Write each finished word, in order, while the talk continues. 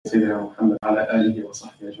سيدنا محمد وعلى آله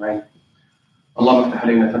وصحبه أجمعين. اللهم افتح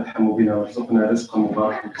علينا فتحا مبينا وارزقنا رزقا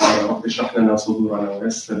مباركا كريما، رب اشرح لنا صدورنا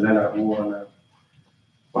ويسر لنا أمورنا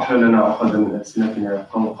واحلل لنا عقدا من ألسنتنا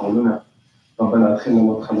يفقهوا قولنا. ربنا أدخلنا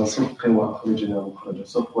مدخل صدق وأخرجنا مخرج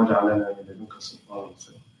صدق واجعل لنا من لدنك سلطانا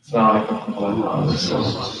نصيرا. السلام عليكم ورحمة الله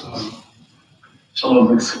وبركاته. Inshallah,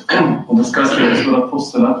 we'll discuss the Surah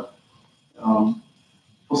Fussilat.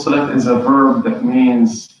 Fussilat is a verb that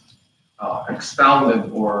means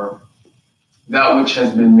expounded, or that which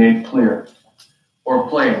has been made clear or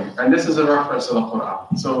plain. And this is a reference to the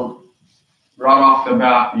Qur'an. So right off the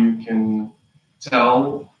bat, you can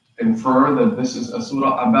infer that this is a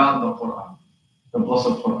surah about the Qur'an, the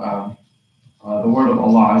blessed Qur'an, the word of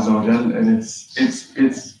Allah Azza wa Jal, and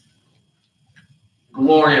its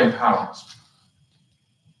glory and powers.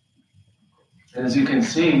 And as you can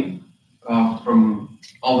see from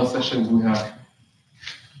all the sessions we have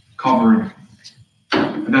covered,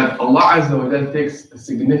 that Allah Azza wa Jal takes a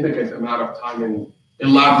significant amount of time in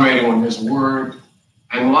elaborating on His word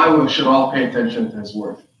and why we should all pay attention to His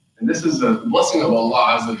word. And this is a blessing of Allah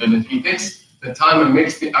Azza wa Jal. If He takes the time and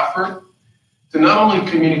makes the effort to not only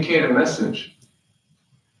communicate a message,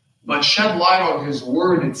 but shed light on His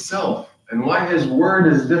word itself and why His word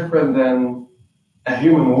is different than a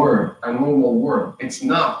human word, a normal word. It's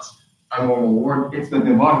not a normal word, it's the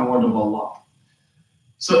divine word of Allah.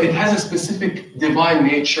 So it has a specific divine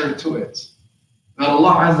nature to it that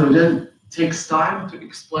Allah Azza wa Jal takes time to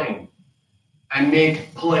explain and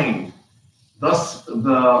make plain. Thus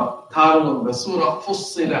the title of the Surah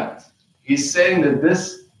Fussilat. He's saying that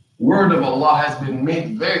this word of Allah has been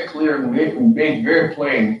made very clear and made very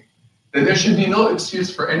plain, that there should be no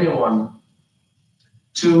excuse for anyone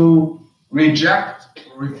to reject,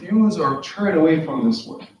 refuse, or turn away from this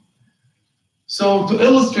word. So to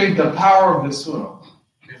illustrate the power of the surah,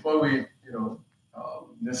 before we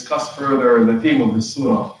discuss further the theme of the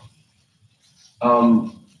surah,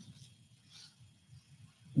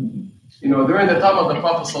 during the time of the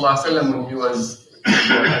Prophet ﷺ, when he was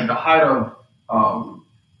at the height of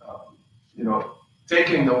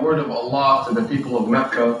taking the word of Allah to the people of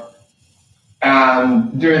Mecca,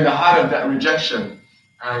 and during the height of that rejection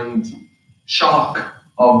and shock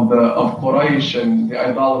of Quraysh and the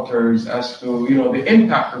idolaters as to the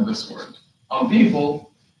impact of this word on people,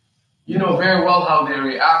 very well how they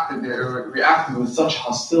reacted. They reacted with such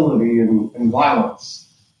hostility and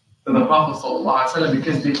violence to the Prophet ﷺ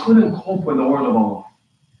because they couldn't cope with the word of Allah.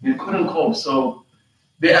 They couldn't cope, so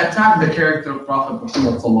they attacked the character of Prophet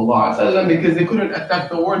Muhammad ﷺ because they couldn't attack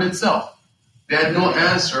the word itself. They had no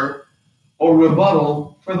answer or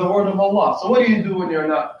rebuttal for the word of Allah. So what do you do when you're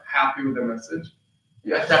not happy with the message?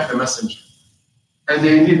 You attack the messenger. And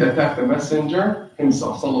they indeed attacked the messenger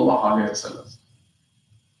himself, sallallahu alayhi wa sallam.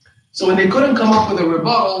 So when they couldn't come up with a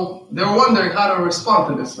rebuttal, they were wondering how to respond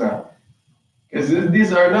to this man. Because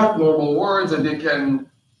these are not normal words that they can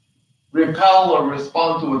repel or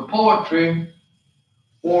respond to with poetry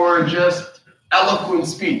or just eloquent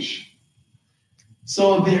speech.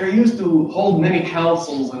 So they are used to hold many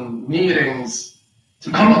councils and meetings to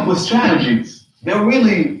come up with strategies. They're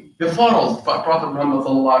really befuddled by Prophet Muhammad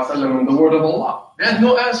ﷺ and the word of Allah. They had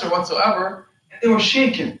no answer whatsoever, and they were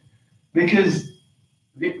shaken because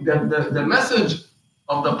the message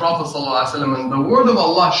of the Prophet ﷺ and the word of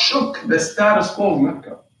Allah shook the status quo of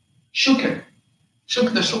Mecca. Shook it.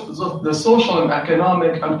 Shook the social and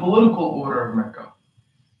economic and political order of Mecca.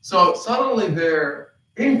 So suddenly their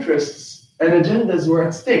interests and agendas were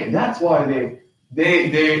at stake. That's why they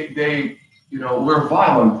were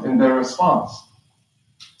violent in their response.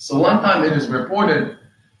 So one time it is reported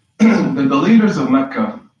that the leaders of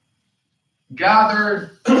Mecca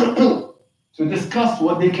gathered to discuss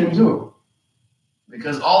what they can do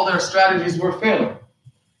because all their strategies were failing.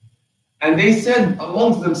 And they said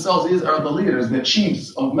amongst themselves, these are the leaders, the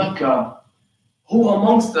chiefs of Mecca, who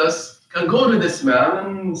amongst us can go to this man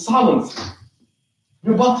and silence him,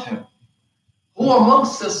 rebut him? Who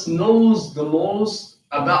amongst us knows the most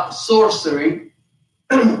about sorcery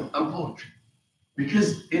and poetry?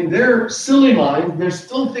 Because in their silly mind, they're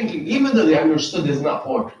still thinking, even though they understood it's not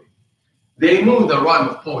poetry, they knew the rhyme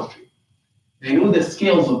of poetry. They knew the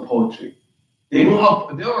scales of poetry. They knew how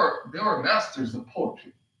they were masters of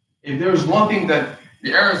poetry. If there was one thing that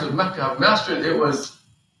the Arabs of Mecca have mastered, it was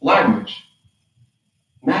language.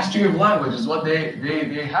 Mastery of language is what they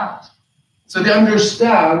have. So they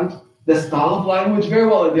understand the style of language very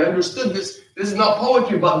well, and they understood this is not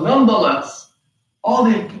poetry, but nonetheless, all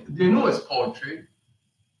they know is poetry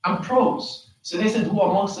and prose. So they said, who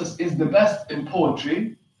amongst us is the best in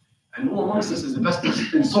poetry, and who amongst us is the best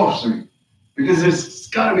in sorcery? Because there's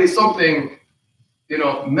got to be something,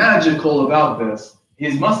 magical about this.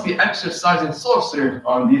 He must be exercising sorcery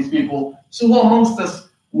on these people. So who amongst us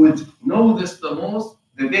would know this the most,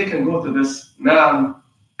 that they can go to this man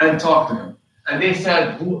and talk to him? And they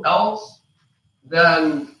said, who else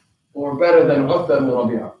than, or better than Utbah ibn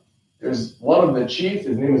Rabi'ah? There's one of the chiefs,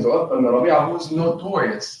 his name is Utbah ibn Rabi'ah, who's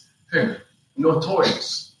notorious.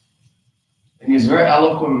 Notorious. And he's a very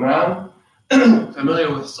eloquent man,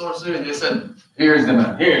 familiar with sorcery. And they said, here's the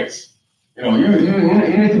man, here's. You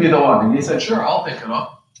need to be the one. And he said, sure, I'll pick it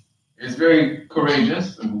up. He's very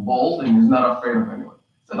courageous and bold, and he's not afraid of anyone.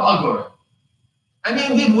 He said, I'll go to. And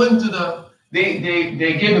he indeed went to they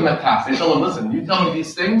gave him a task. They told him, listen, you tell me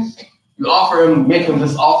these things, you offer him, make him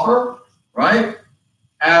this offer, right?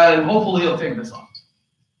 And hopefully he'll take this off.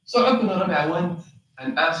 So Ibn Rabi'ah went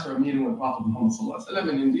and asked for a meeting with Prophet Muhammad sallallahu alaihi wasallam.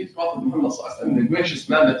 And indeed, Prophet Muhammad sallallahu alaihi wasallam, the gracious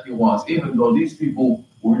man that he was, even though these people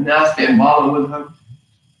were nasty and violent with him,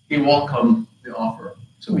 he welcomed the offer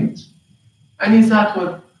to meet. And he sat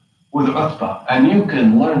with Utbah. And you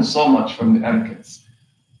can learn so much from the etiquettes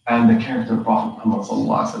and the character of Prophet Muhammad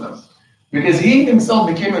sallallahu alaihi wasallam. Because he himself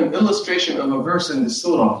became an illustration of a verse in the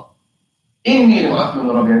surah. In meeting with Utbah ibn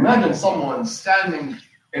Rabi'ah, imagine someone standing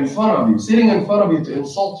in front of you, sitting in front of you to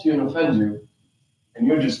insult you and offend you, and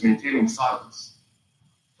you're just maintaining silence,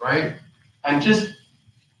 right? And just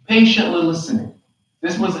patiently listening.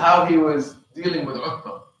 This was how he was dealing with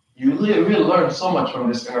Utbah. You really learned so much from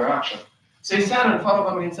this interaction. So he sat in front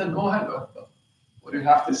of him and he said, go ahead, Utbah. What do you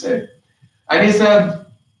have to say? And he said,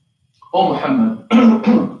 oh Muhammad,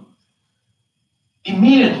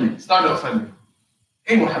 immediately started offending.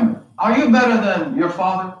 Hey Muhammad, are you better than your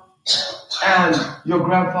father and your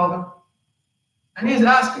grandfather? And he's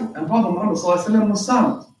asking, and Prophet Muhammad was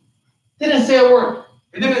silent. Didn't say a word.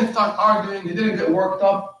 He didn't start arguing, he didn't get worked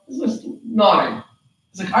up. He's just nodding.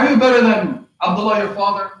 He's like, are you better than Abdullah, your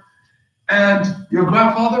father, and your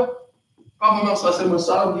grandfather? Prophet Muhammad was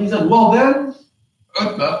silent. He said, well then,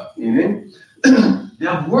 Utbah, meaning, they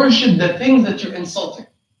have worshipped the things that you're insulting.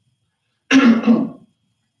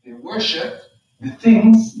 They worship the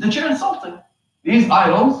things that you're insulting. These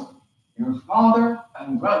idols, your father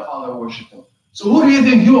and grandfather worship them. So who do you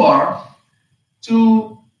think you are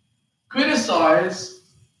to criticize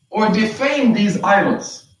or defame these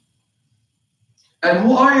idols? And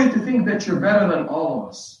who are you to think that you're better than all of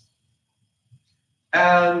us?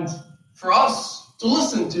 And for us to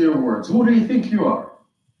listen to your words, who do you think you are?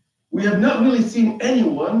 We have not really seen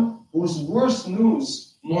anyone whose worse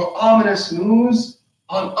news, more ominous news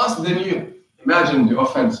on us than you. Imagine the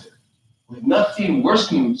offense here. We have not seen worse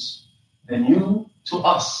news than you to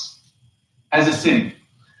us as a city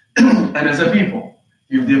and as a people.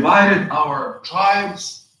 You've divided our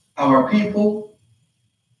tribes, our people,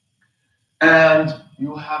 and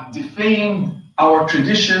you have defamed our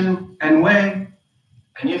tradition and way,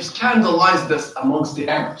 and you've scandalized us amongst the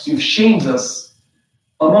Arabs. You've shamed us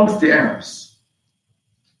amongst the Arabs.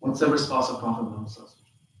 What's the response of Prophet Muhammad?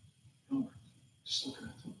 Just look at it.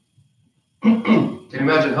 Can you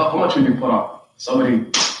imagine how much would you put up? Somebody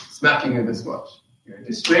smacking you this much. You're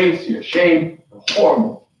disgraced, you're ashamed, you're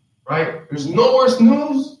horrible, right? There's no worse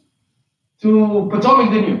news to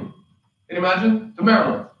Potomac than you. Can you imagine? To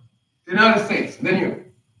Maryland, to the United States than you.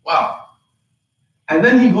 Wow. And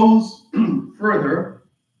then he goes further.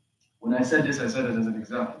 When I said this, I said it as an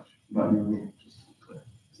example. About you and me, just to be clear.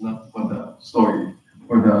 It's not what the story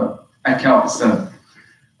or the account said.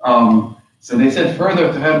 So they said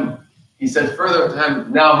further to him, he said further to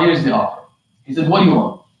him, now here's the offer. He said, what do you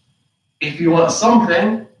want? If you want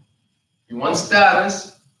something, you want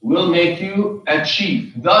status, we'll make you a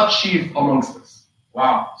chief, the chief amongst us.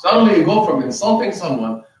 Wow. Suddenly you go from insulting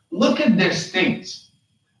someone, look at their state,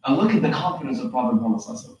 and look at the confidence of Prophet Muhammad.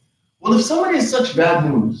 Well, if somebody is such bad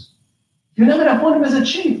news, you're not going to appoint him as a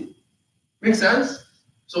chief. Make sense?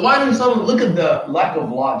 So why do someone look at the lack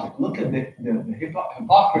of logic, look at the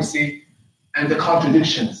hypocrisy and the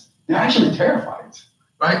contradictions? They're actually terrified,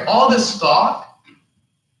 right? All this talk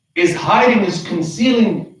is hiding, is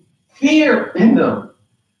concealing fear in them.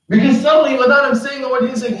 Because suddenly, without him saying a word,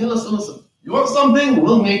 he's saying, hey, listen, you want something?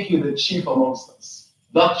 We'll make you the chief amongst us.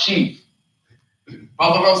 The chief.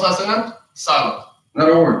 Prophet Muhammad silent, not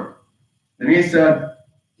a word. Then he said,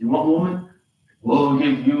 you want woman? We'll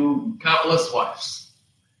give you countless wives.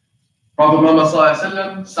 Prophet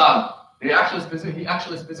Muhammad silent. He actually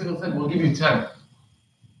specifically said, we'll give you 10.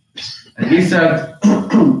 And he said,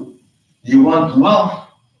 you want wealth?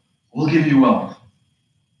 We'll give you wealth.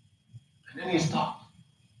 And then he stopped.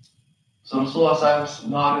 So Rasulullah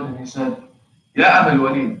nodded and he said, Ya Abul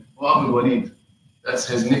Walid, Abul Walid. That's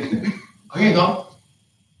his nickname. Are you done?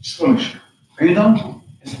 Just want to make sure. Are you done?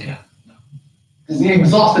 He said, yeah. No. Because he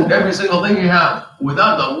exhausted every single thing he had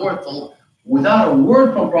without a word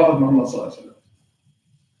from Prophet Muhammad sallallahu alaihi wasallam.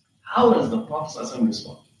 How does the Prophet sallallahu alaihi wasallam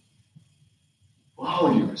respond? Well, how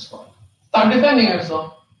would you respond? Start defending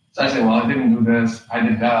yourself. Start saying, well, I didn't do this, I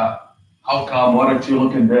did that. How come? Why don't you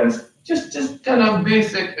look at this? Just kind of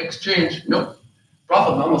basic exchange. Nope.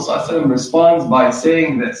 Prophet Muhammad sallallahu alaihi wasallam responds by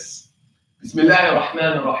saying this. Bismillahir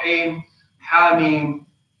Rahmanir Rahim. Hamim.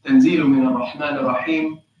 تنزيل من الرحمن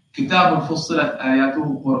الرحيم كتاب فصلت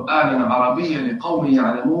آياته قرآنا عربيا لقوم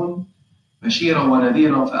يعلمون بشيرا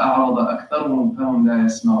ونذيرا فأعرض أكثرهم فهم لا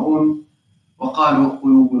يسمعون وقالوا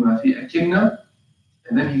قلوبنا في أكنة.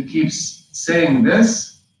 And then he keeps saying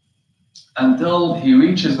this until he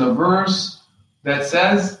reaches the verse that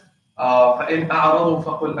says فإن أعرضوا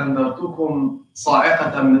فقل أنذرتكم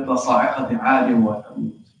صاعقة مثل صاعقة عاد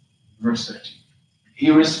وثمود. Verse 13. He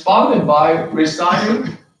responded by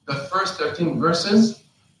reciting the first 13 verses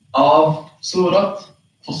of Surah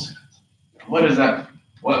Fussilat. What is that?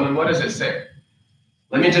 What does it say?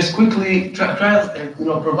 Let me just quickly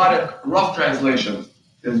provide a rough translation.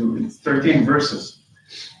 It's 13 verses.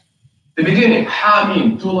 The beginning,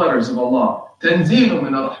 Hamim, 2 letters of Allah. Tanzilun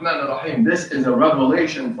min ar-Rahman ar-Rahim. This is a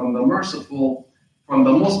revelation from the merciful, from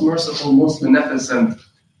the most merciful, most beneficent.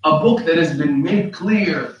 A book that has been made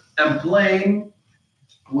clear and plain,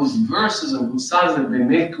 whose verses and whose signs have been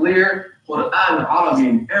made clear. Qur'an Arabi,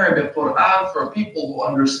 in Arabic Qur'an, for people who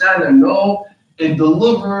understand and know. It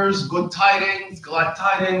delivers good tidings, glad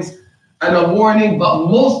tidings, and a warning, but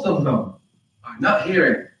most of them are not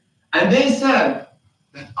hearing. And they said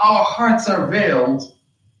that our hearts are veiled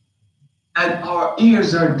and our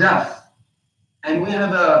ears are deaf, and we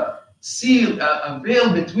have a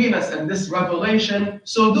veil between us and this revelation.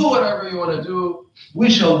 So do whatever you want to do. We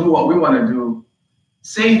shall do what we want to do.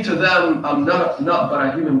 Say to them, I'm not but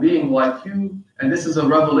a human being like you, and this is a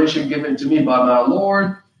revelation given to me by my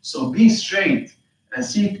Lord. So be straight and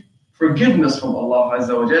seek forgiveness from Allah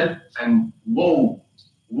Azza wa Jal, and woe,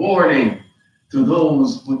 warning to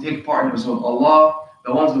those who take partners with Allah,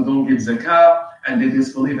 the ones who don't give zakah and they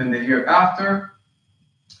disbelieve in the hereafter.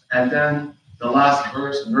 And then the last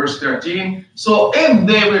verse, verse 13. So if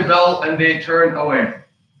they rebel and they turn away,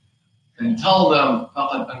 then tell them,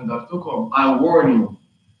 فَقَدْ أَنذَرْتُكُمْ, I warn you,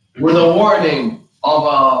 with a warning of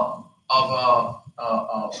a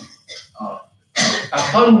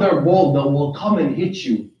thunderbolt that will come and hit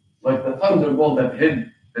you, like the thunderbolt that hit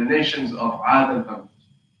the nations of Ad and Thamud.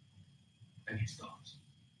 And he stops.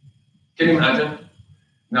 Can you imagine?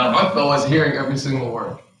 Now Uthba was hearing every single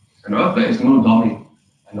word. And Uthba is no dummy.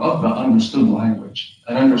 And Uthba understood language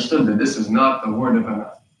and understood that this is not the word of a man.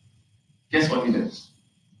 Guess what he did?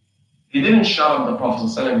 He didn't shout at the Prophet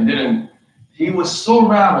ﷺ. He was so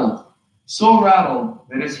rattled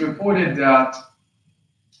that it's reported that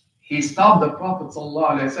he stopped the Prophet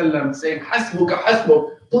ﷺ saying, Hasbuk,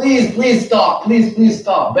 Hasbuk, please stop,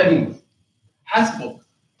 begging. Hasbuk,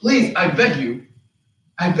 please, I beg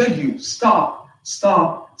you, stop,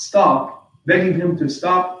 begging him to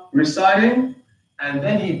stop reciting. And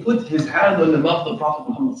then he put his hand on the mouth of the Prophet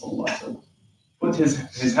Muhammad ﷺ. Put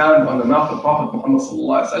his hand on the mouth of Prophet Muhammad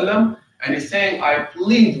ﷺ, and he's saying, I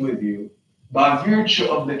plead with you by virtue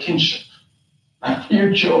of the kinship, by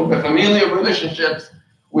virtue of the familial relationships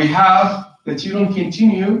we have, that you don't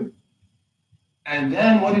continue. And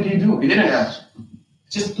then what did he do? He didn't answer.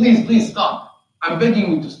 Just please stop. I'm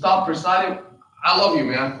begging you to stop reciting. I love you,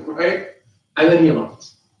 man, right? And then he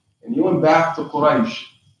left. And he went back to Quraysh.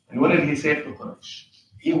 And what did he say to Quraysh?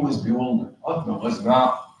 He was bewildered. Uthba was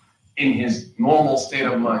not in his normal state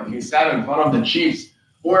of mind. He sat in front of the chiefs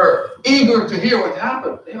who were eager to hear what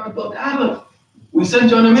happened. They are what happened. We sent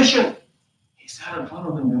you on a mission. He sat in front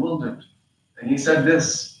of them bewildered. And he said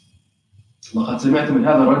this, لَقَدْ سَمِعْتُ مِنْ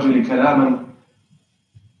هَذَا الرَّجُلِ كَلَامًا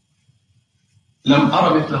لَمْ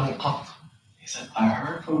أَرَ مِثْلَهُ قَطْ. He said, I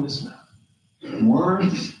heard from this man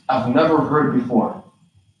words I've never heard before.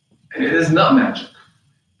 And it is not magic.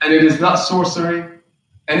 And it is not sorcery.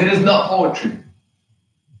 And it is not poetry.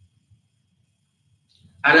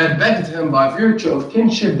 And I begged him by virtue of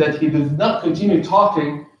kinship that he does not continue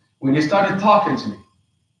talking when he started talking to me.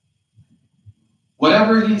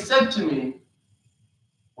 Whatever he said to me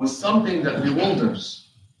was something that bewilders.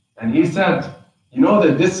 And he said, you know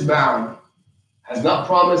that this man has not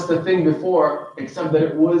promised a thing before except that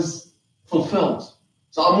it was fulfilled.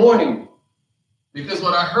 So I'm warning you. Because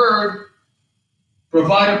what I heard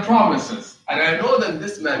provided promises. And I know that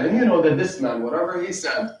this man, and you know that this man, whatever he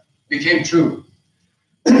said, became true.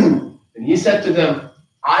 And he said to them,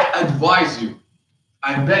 I advise you,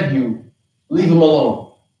 I beg you, leave him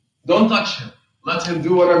alone. Don't touch him. Let him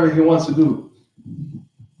do whatever he wants to do.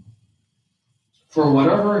 for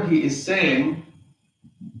whatever he is saying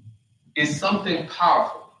is something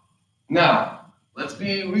powerful. Now, let's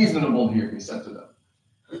be reasonable here, he said to them.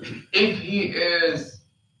 If he is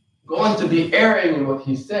going to be erring in what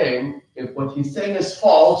he's saying, if what he's saying is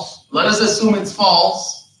false, let us assume it's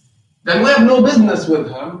false, then we have no business with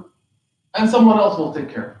him, and someone else will take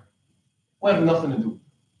care of him. We have nothing to do.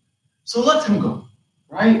 So let him go,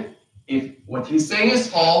 right? If what he's saying is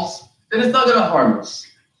false, then it's not going to harm us.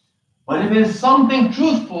 But if it is something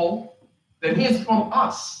truthful, then he is from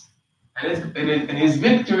us. And his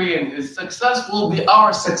victory and his success will be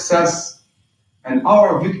our success and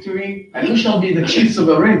our victory, and we shall be the chiefs of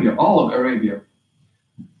Arabia, all of Arabia.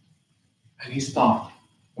 And he stopped.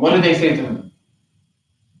 What did they say to him?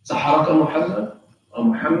 Saharaka Muhammad?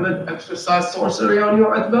 Muhammad exercised sorcery on you,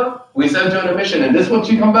 Utbah? We sent you on a mission, and this is what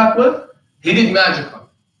you come back with? He did magic on you.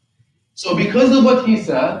 So because of what he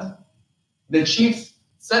said, the chiefs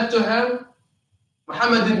said to him,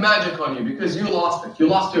 Muhammad did magic on you because you lost it. You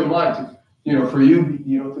lost your mind for you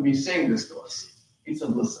to be saying this to us. He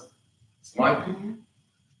said, listen, it's my opinion,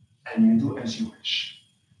 and you do as you wish.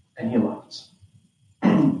 And he left.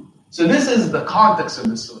 So this is the context of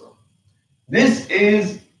the surah. This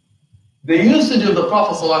is the usage of the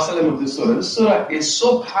Prophet ﷺ of this surah. This surah is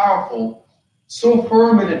so powerful, so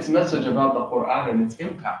firm in its message about the Qur'an and its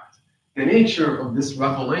impact, the nature of this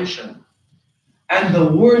revelation, and the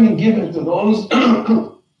warning given to those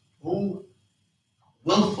who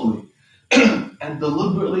willfully and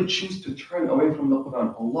deliberately choose to turn away from the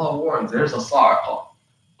Qur'an. Allah warns, there's a sa'iqah,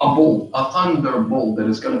 a bull, a thunderbolt that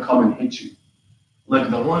is going to come and hit you, like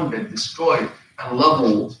the one that destroyed and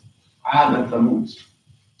leveled Ad and Thamud.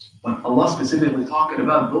 But Allah specifically talking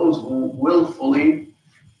about those who willfully,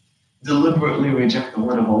 deliberately reject the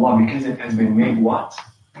word of Allah because it has been made what?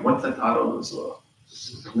 What's the title of the surah?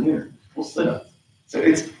 Clear. Fussilat. So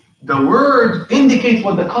the word indicates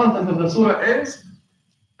what the content of the surah is,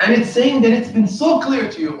 and it's saying that it's been so clear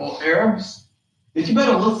to you, O Arabs, that you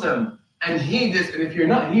better listen and heed this. And if you're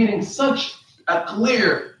not heeding such a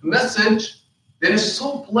clear message that is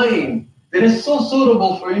so plain, that is so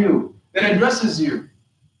suitable for you, that addresses you,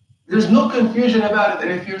 there's no confusion about it.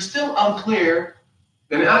 And if you're still unclear,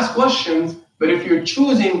 then ask questions. But if you're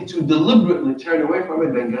choosing to deliberately turn away from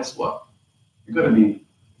it, then guess what? You're going to be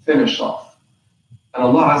finished off. And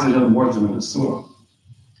Allah Azza wa Jalla warns him in the surah.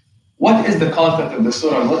 What is the content of the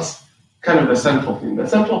surah? And what's kind of the central theme? The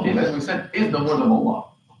central theme, as we said, is the word of Allah,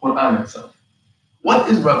 the Qur'an itself. What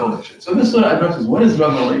is revelation? So this surah addresses what is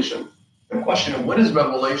revelation. The question of what is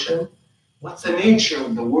revelation? What's the nature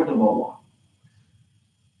of the word of Allah?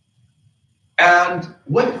 And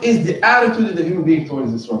what is the attitude of the human being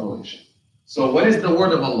towards this revelation? So what is the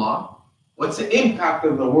word of Allah? What's the impact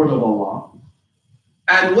of the word of Allah?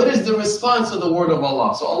 And what is the response to the word of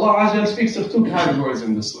Allah? So Allah Azza wa Jalla speaks of two categories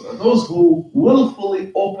in this surah. Those who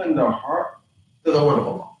willfully open their heart to the word of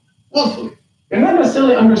Allah. Willfully. They're not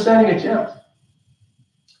necessarily understanding it yet.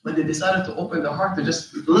 But they decided to open their heart to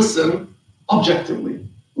just listen objectively.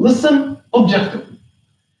 Listen objectively.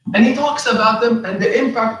 And he talks about them and the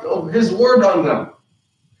impact of his word on them.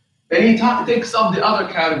 Then he takes up the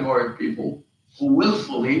other category of people who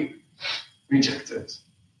willfully reject it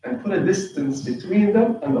and put a distance between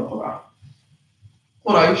them and the Qur'an.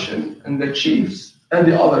 Quraysh and the chiefs and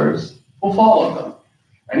the others who follow them.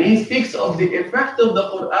 And he speaks of the effect of the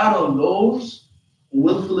Qur'an on those who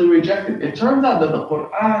willfully reject it. It turns out that the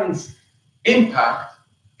Qur'an's impact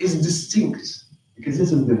is distinct because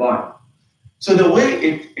this is divine. So the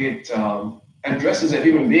way it addresses a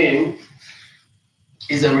human being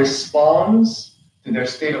is a response to their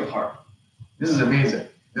state of heart. This is amazing.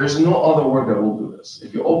 There's no other word that will do this.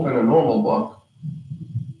 If you open a normal book,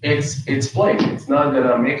 it's plain. It's not going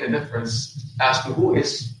to make a difference as to who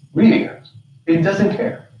is reading it. It doesn't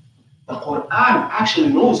care. The Qur'an actually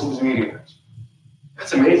knows who's reading it.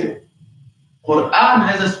 That's amazing. Qur'an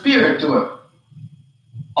has a spirit to it.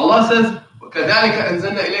 Allah says, كَذَلِكَ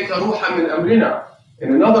أَنزَلْنَا إِلَيْكَ رُوحًا مِنْ أَمْرِنَا.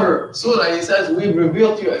 In another surah, he says, we've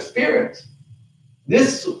revealed to you a spirit.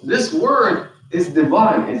 This word is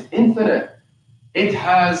divine, it's infinite. It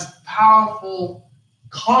has powerful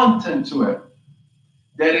content to it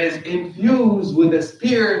that is infused with a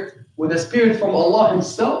spirit from Allah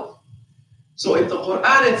Himself. So if the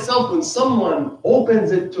Qur'an itself, when someone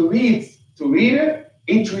opens it to read it,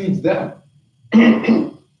 it reads them.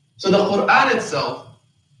 So the Qur'an itself,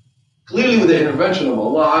 clearly with the intervention of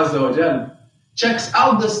Allah Azza wa Jalla, checks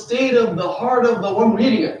out the state of the heart of the one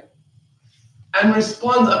reading it and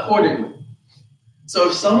responds accordingly. So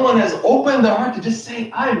if someone has opened their heart to just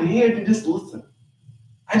say, I'm here to just listen.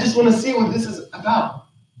 I just want to see what this is about.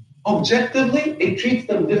 Objectively, it treats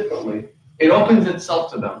them differently. It opens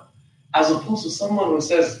itself to them. As opposed to someone who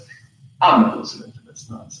says, I'm not listening to this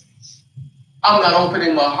nonsense. I'm not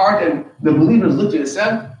opening my heart. And the believers literally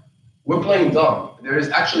said, we're playing dumb. There is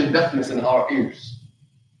actually deafness in our ears.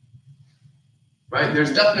 Right?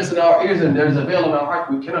 There's deafness in our ears and there's a veil in our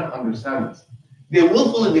heart. We cannot understand this. They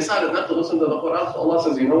willfully decided not to listen to the Qur'an. So Allah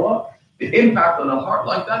says, you know what? The impact on a heart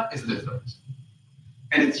like that is different.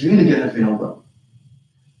 And it's really going to fail them.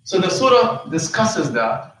 So the surah discusses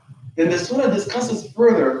that. Then the surah discusses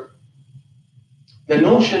further the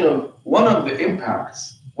notion of one of the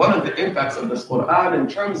impacts of this Qur'an in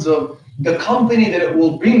terms of the company that it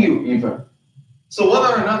will bring you even. So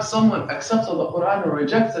whether or not someone accepts of the Qur'an or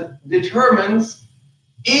rejects it determines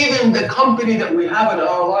even the company that we have in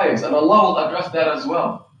our lives. And Allah will address that as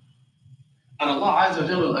well. And Allah Azza wa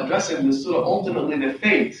Jalla will address in this surah ultimately the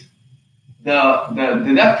fate,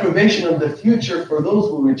 the deprivation of the future for those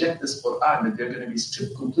who reject this Qur'an, that they're going to be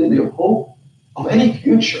stripped completely of hope of any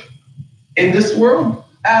future in this world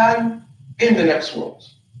and in the next world.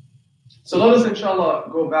 So let us inshallah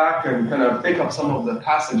go back and kind of take up some of the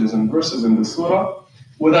passages and verses in the surah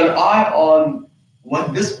with an eye on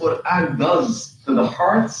what this Qur'an does to the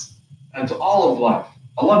hearts and to all of life.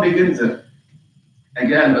 Allah begins it,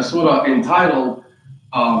 again, a surah entitled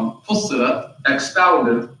Fussilat,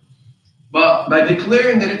 expounded, but by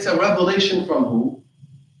declaring that it's a revelation from who?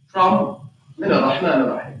 From Min ar-Rahman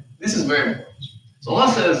ar-Rahim. This is very important. So Allah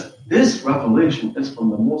says, this revelation is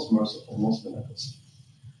from the most merciful, most beneficent.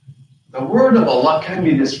 The word of Allah can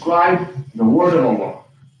be described, the word of Allah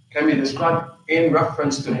can be described in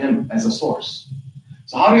reference to Him as a source.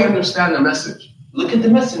 So how do you understand the message? Look at the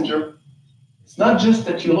messenger. It's not just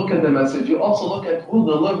that you look at the message, you also look at who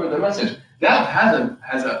delivered the message.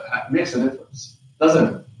 That makes a difference,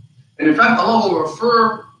 doesn't it? And in fact, Allah will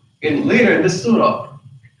refer later in this surah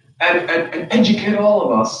and educate all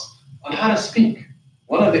of us on how to speak.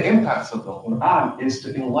 One of the impacts of the Qur'an is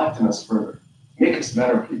to enlighten us further, make us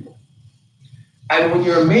better people. And when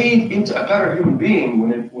you're made into a better human being,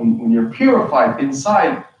 when you're purified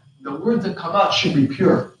inside, the words that come out should be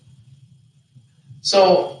pure.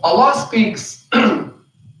 So Allah speaks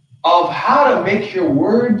of how to make your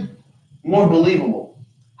word more believable,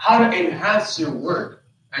 how to enhance your word.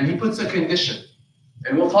 And He puts a condition.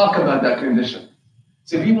 And we'll talk about that condition.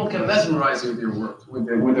 So people can mesmerize you with your words, with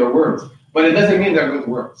their words. But it doesn't mean they're good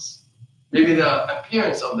words. Maybe the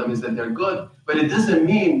appearance of them is that they're good, but it doesn't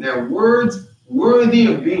mean they're words worthy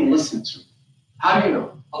of being listened to. How do you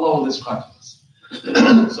know? Allah will describe to us.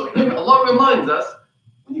 So here Allah reminds us,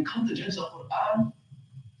 when you come to judge the Qur'an,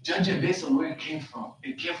 judge it based on where it came from.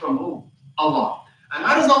 It came from who? Allah. And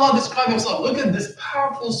how does Allah describe Himself? Look at this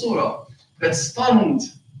powerful surah that stunned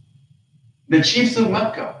the chiefs of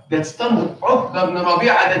Mecca, that stunned Uqba ibn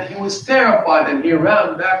Rabi'ah, that he was terrified and he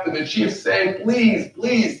ran back to the chiefs saying, please,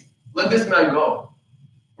 please, let this man go.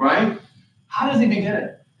 Right? How does he begin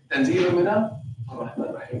it? Tanzeel min ar-Rahman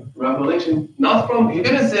ar-Rahim. Revelation, not from, he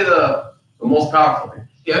didn't say the most powerful thing.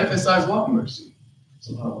 He emphasized what? Mercy.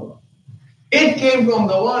 SubhanAllah. It came from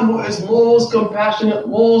the one who is most compassionate,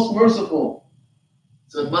 most merciful.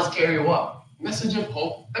 So it must carry what? Message of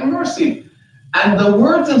hope and mercy. And the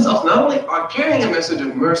words themselves not only are carrying a message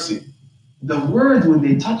of mercy, the words, when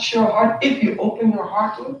they touch your heart, if you open your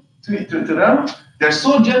heart to them, they're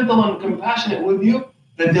so gentle and compassionate with you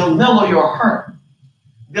that they'll mellow your heart.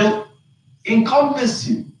 They'll encompass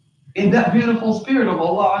you in that beautiful spirit of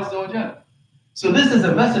Allah Azza wa Jalla. So this is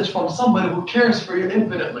a message from somebody who cares for you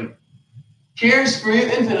infinitely. Cares for you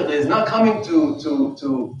infinitely. Is not coming to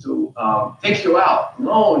take you out.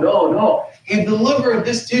 No. He delivered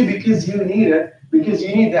this to you because you need it, because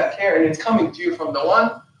you need that care, and it's coming to you from the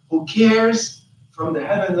one who cares from the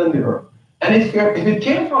heavens and the earth. And if it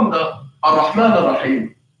came from the Ar-Rahman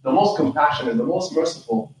Ar-Rahim, the most compassionate, the most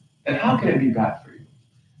merciful, then how can it be bad for you?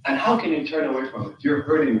 And how can you turn away from it? You're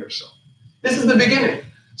hurting yourself. This is the beginning.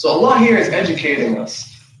 So Allah here is educating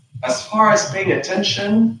us as far as paying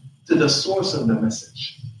attention to the source of the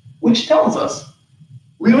message, which tells us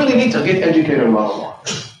we really need to get educated about Allah.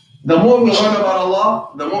 The more we learn about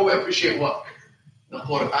Allah, the more we appreciate what? The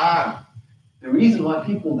Qur'an. The reason why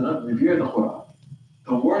people do not revere the Qur'an,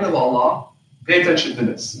 the word of Allah, pay attention to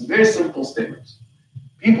this. Very simple statement.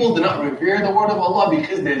 People do not revere the word of Allah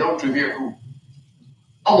because they don't revere who?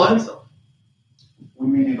 Allah Himself.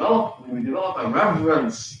 When we develop a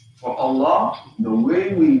reverence for Allah, the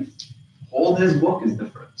way we hold His book is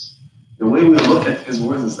different. The way we look at His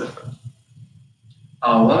words is different.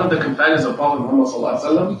 One of the companions of Prophet Muhammad sallallahu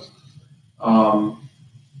alaihi wasallam,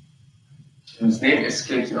 his name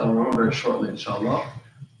escapes me. I'll remember it shortly, inshallah.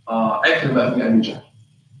 Ikrimah ibn Abi Jahl.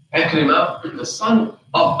 Ikrimah, the son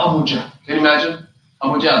of Abu Jahl. Can you imagine?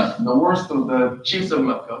 Abu Jahl, the worst of the chiefs of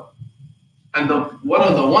Mecca, and one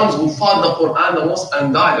of the ones who fought the Qur'an the most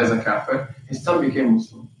and died as a kafir, his son became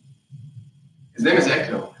Muslim. His name is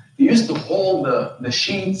Ikram. He used to hold the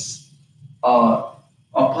sheets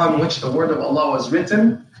upon which the word of Allah was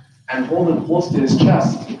written and hold it close to his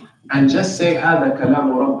chest and just say, هذا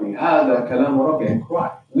كلام ربي, هذا كلام ربي, and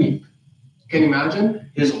cry, weep. Can you imagine?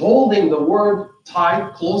 He's holding the word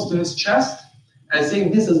tight close to his chest and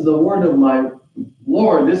saying, this is the word of my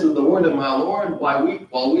Lord, this is the word of my Lord, while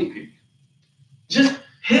weeping. Just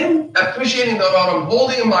him appreciating that what I'm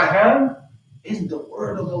holding in my hand is the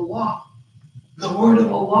word of Allah. The word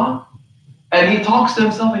of Allah. And he talks to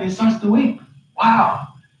himself and he starts to weep. Wow,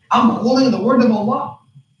 I'm holding the word of Allah.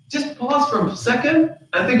 Just pause for a second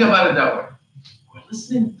and think about it that way. We're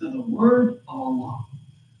listening to the word of Allah.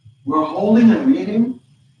 We're holding and reading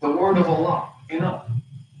the word of Allah. Enough.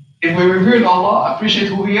 If we revere Allah, appreciate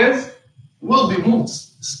who He is, we'll be moved,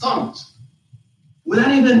 stunned.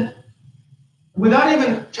 Without even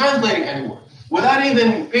translating anywhere. Without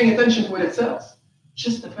even paying attention to what it says.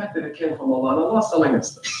 Just the fact that it came from Allah, and Allah's telling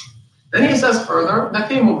us this. Then He says further, the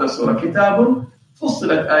theme of the surah, كتاب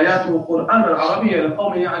فصلت آياته قرآنا عربيا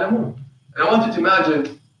لقوم يعلمون. And I want you to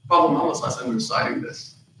imagine Prophet Muhammad reciting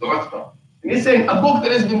this, the Uthman. And he's saying, a book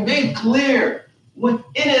that has been made clear. What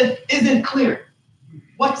in it isn't clear.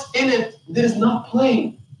 What's in it that is not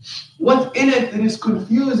plain. What's in it that is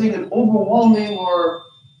confusing and overwhelming or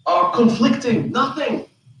conflicting. Nothing.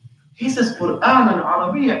 He says, Qur'an and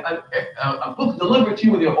Arabiya, a book delivered to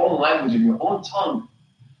you with your own language, in your own tongue.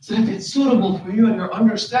 So that it's suitable for you and your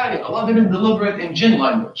understanding. Allah didn't deliver it in Jinn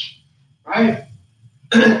language. Right?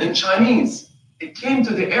 In Chinese. It came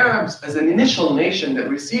to the Arabs as an initial nation that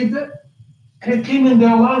received it. And it came in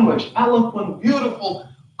their language. Eloquent, beautiful,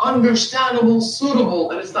 understandable, suitable,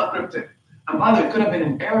 and it's not cryptic. And by the way, it could have been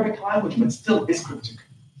in Arabic language, but still is cryptic.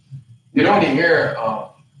 You know when you hear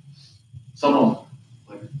someone,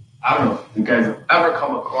 like, I don't know if you guys have ever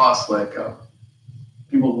come across like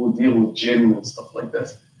people who deal with jinn and stuff like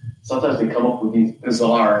this. Sometimes they come up with these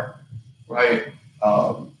bizarre, right,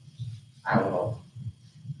 I don't know,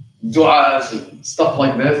 du'as and stuff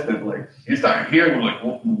like this that like you start hearing like,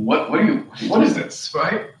 what is this,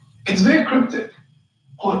 right? It's very cryptic.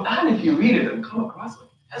 Qur'an, if you read it and come across it,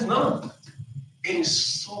 has none of that. It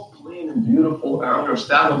is so plain and beautiful and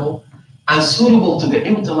understandable and suitable to the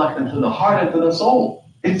intellect and to the heart and to the soul.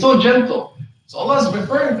 It's so gentle. So Allah is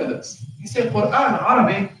referring to this. He said Qur'an,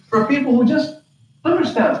 Arabic, for people who just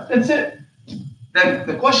understand. That's it. Then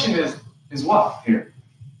the question is what here?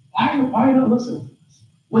 Why are you not listening to this?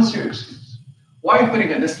 What's your excuse? Why are you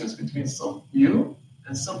putting a distance between you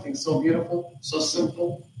and something so beautiful, so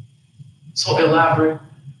simple, so elaborate,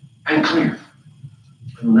 and clear?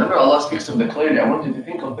 And whenever Allah speaks of the clarity, I want you to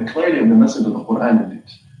think of the clarity of the message of the Qur'an in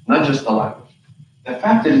it, not just the language. The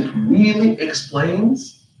fact that it really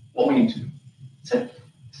explains what we need to do. That's it.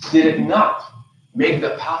 Did it not make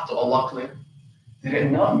the path to Allah clear? Did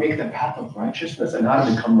it not make the path of righteousness and how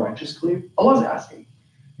to become righteous clear? Allah is asking.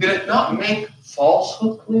 Did it not make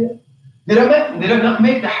falsehood clear? Did it not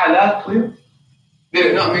make the halal clear? Did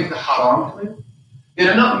it not make the haram clear? Did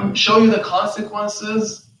it not show you the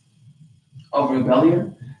consequences of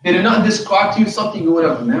rebellion? Did it not describe to you something you would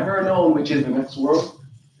have never known, which is the next world?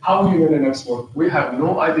 How will you know the next world? We have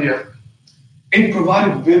no idea. It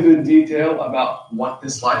provided vivid detail about what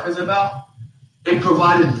this life is about. It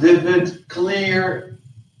provided vivid, clear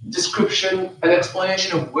description and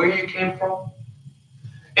explanation of where you came from.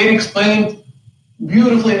 It explained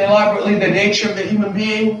beautifully and elaborately the nature of the human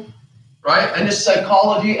being, right? And his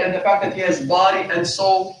psychology and the fact that he has body and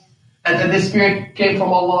soul and that the spirit came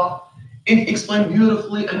from Allah. It explained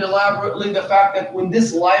beautifully and elaborately the fact that when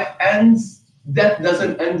this life ends, death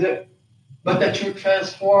doesn't end it, but that you're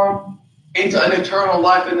transformed into an eternal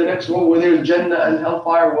life in the next world where there's Jannah and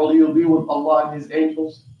hellfire, where you'll be with Allah and His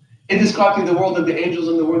angels. It describes to you the world of the angels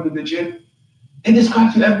and the world of the jinn. It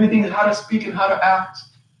describes to you everything, how to speak and how to act,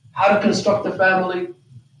 how to construct a family,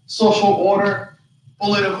 social order,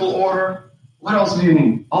 political order. What else do you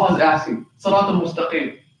need? Allah is asking. Salat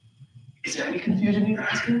al-Mustaqim. Is there any confusion in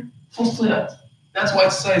asking? Fussilat. That's why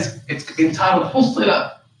it says it's entitled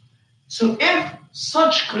Fussilat. So if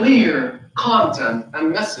such clear content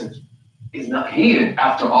and message is not heeded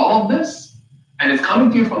after all of this, and it's coming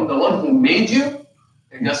to you from the one who made you,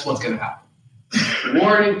 then guess what's going to happen?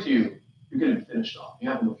 Warning to you, you're going to be finished off. You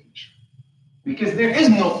have no future. Because there is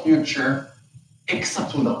no future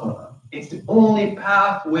except with the Qur'an. It's the only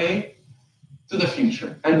pathway to the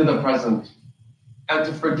future and to the present, and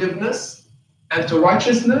to forgiveness, and to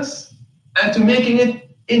righteousness, and to making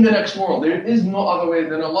it in the next world. There is no other way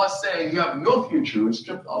than Allah saying you have no future. It's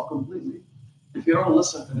stripped off completely. If you don't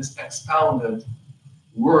listen to this expounded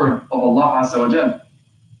word of Allah Azza wa Jal.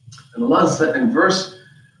 And Allah said in verse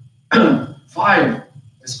 5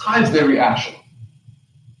 describes their reaction.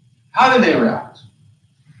 How did they react?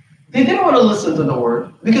 They didn't want to listen to the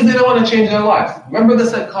word because they didn't want to change their lives. Remember the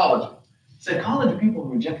psychology. Psychology people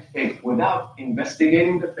reject faith without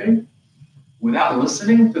investigating the faith, without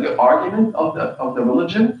listening to the argument of the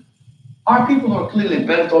religion. Our people are clearly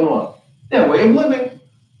bent on what? Their way of living.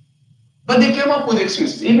 But they came up with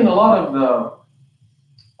excuses. Even a lot of the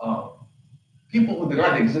people who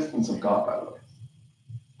deny the existence of God, by the way.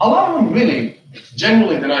 A lot of them really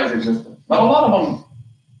genuinely deny his existence. But a lot of them,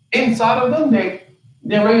 inside of them, they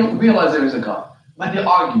realize there is a God. But they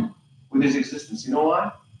argue with his existence. You know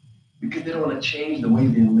why? Because they don't want to change the way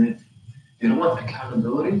they live. They don't want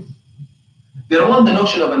accountability. They don't want the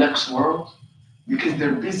notion of a next world. Because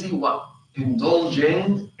they're busy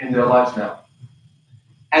indulging in their lives now.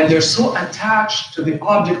 And they're so attached to the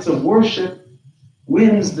objects of worship,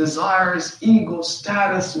 whims, desires, ego,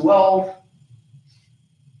 status, wealth,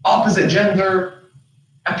 opposite gender,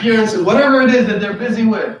 appearances, whatever it is that they're busy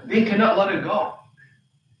with, they cannot let it go.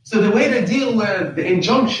 So the way to deal with the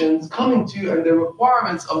injunctions coming to you and the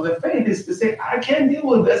requirements of the faith is to say, I can't deal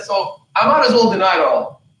with this, so I might as well deny it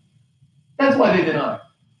all. That's why they deny.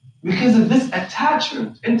 Because of this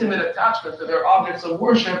attachment, intimate attachment to their objects of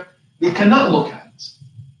worship, they cannot look at it.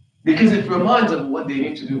 Because it reminds them of what they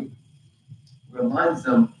need to do. Reminds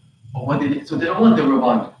them of what they need. So they don't want the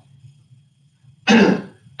reminder.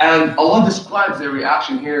 And Allah describes their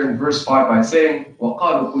reaction here in verse 5 by saying,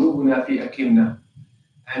 وَقَالُوا قُلُوبُنَا فِي أَكِنَّا.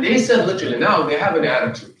 And they said literally, now they have an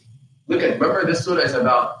attitude. Remember this surah is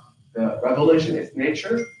about the revelation, its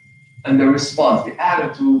nature, and the response, the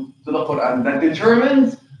attitude to the Qur'an that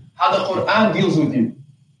determines how the Qur'an deals with you,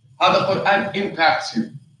 how the Qur'an impacts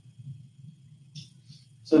you.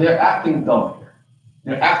 So they're acting dumb here.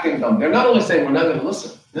 They're acting dumb. They're not only saying we're not going to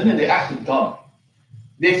listen, no, they're acting dumb.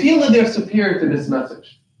 They feel that they're superior to this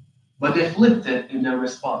message, but they flipped it in their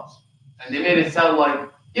response. And they made it sound like,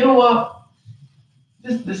 you know what?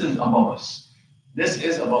 This is above us. This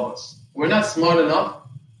is above us. We're not smart enough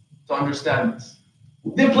to understand this.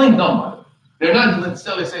 They're playing dumb, by the way. They're not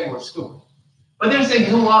necessarily saying we're stupid. But they're saying,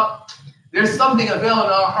 you know what? There's something, a veil in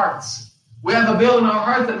our hearts. We have a veil in our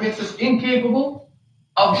hearts that makes us incapable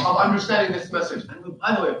of understanding this message. And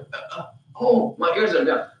by the way, my ears are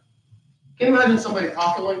deaf. Can you imagine somebody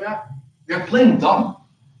talking like that? They're playing dumb.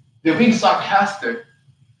 They're being sarcastic.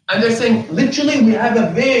 And they're saying, literally, we have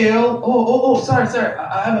a veil. Sorry.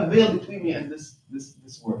 I have a veil between me and this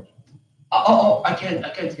word. I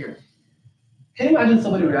can't hear. Can you imagine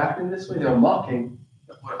somebody reacting this way? They're mocking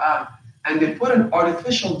the Qur'an. And they put an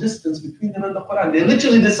artificial distance between them and the Qur'an. They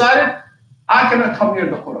literally decided, I cannot come near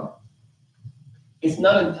the Qur'an. It's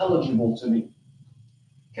not intelligible to me.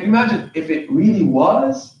 Can you imagine if it really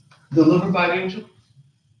was delivered by an angel?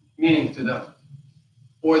 Meaning to them.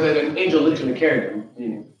 Or that an angel literally carried them,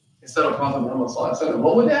 meaning instead of Prophet Muhammad sallallahu alaihi wasallam.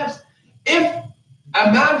 What would they ask? If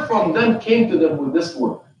a man from them came to them with this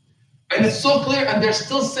word, and it's so clear, and they're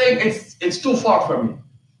still saying it's too far from me,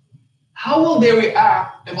 how will they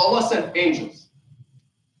react if Allah sent angels?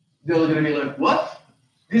 They're going to be like, what?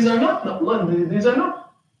 These are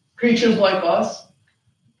not creatures like us.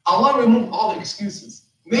 Allah removed all the excuses,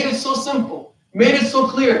 made it so simple, made it so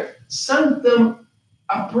clear, sent them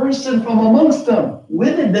a person from amongst them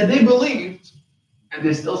with it that they believed, and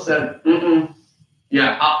they still said, I'm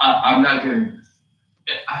not getting this.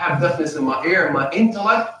 I have deafness in my ear, my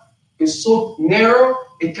intellect is so narrow,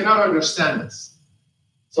 it cannot understand this.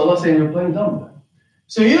 So Allah saying, you're playing dumb then.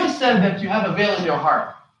 So you said that you have a veil in your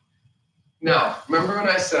heart. Now, remember when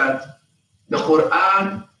I said the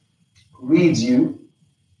Qur'an reads you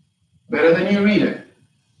better than you read it?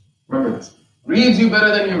 Remember this. Reads you better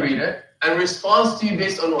than you read it and responds to you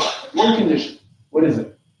based on what? One condition. What is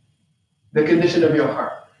it? The condition of your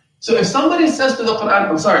heart. So if somebody says to the Qur'an,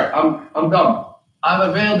 I'm sorry, I'm dumb. I have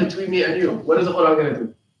a veil between me and you. What is the Qur'an going to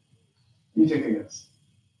do? You take a guess.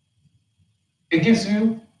 It gives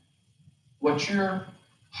you what your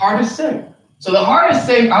heart is saying. So the heart is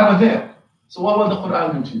saying, I have a veil. So what will the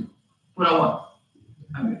Qur'an do to you? Qur'an what?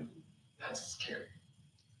 A veil. That's scary.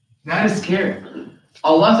 That is scary.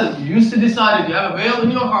 Allah says, you used to decide if you have a veil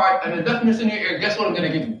in your heart and a deafness in your ear, guess what I'm going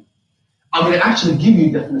to give you? I'm going to actually give you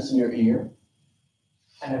deafness in your ear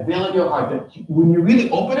and a veil in your heart that when you really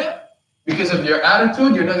open it, because of your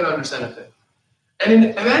attitude, you're not going to understand a thing. And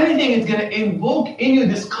if anything, it's going to invoke in you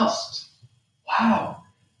disgust. Wow.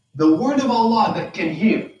 The word of Allah that can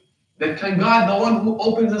heal, that can guide the one who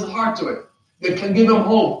opens his heart to it, that can give him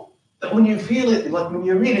hope. That when you feel it, like when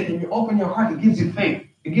you read it and you open your heart, it gives you faith.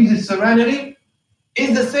 It gives you serenity.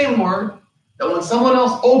 Is the same word that when someone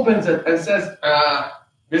else opens it and says,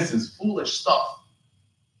 this is foolish stuff,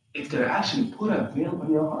 it's going to actually put a veil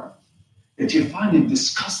on your heart. That you find it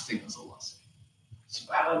disgusting, as Allah says.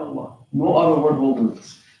 SubhanAllah. No other word will do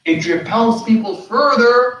this. It repels people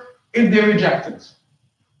further if they reject it.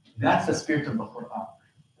 That's the spirit of the Qur'an.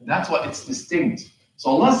 That's why it's distinct. So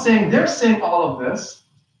Allah's saying, they're saying all of this.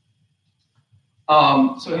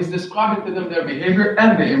 So He's describing to them their behavior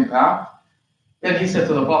and the impact. Then He said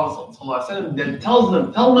to the Prophet ﷺ, then tell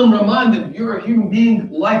them, remind them, you're a human being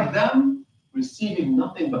like them, receiving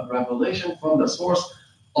nothing but revelation from the source,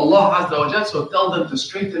 Allah Azza wa Jalla. So tell them to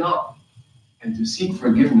straighten up and to seek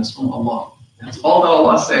forgiveness from Allah. That's all that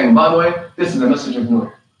Allah is saying. By the way, this is the message of Nuh.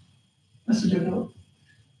 Message of Nuh.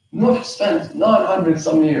 Nuh spent 900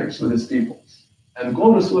 some years with his people. And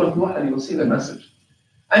go to Surah Nuh and you'll see the message.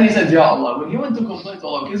 And he said, Ya Allah, when he went to complain to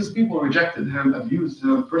Allah, because his people rejected him, abused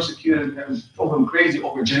him, persecuted him, drove him crazy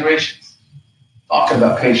over generations. Talk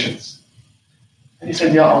about patience. And he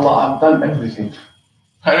said, Ya Allah, I've done everything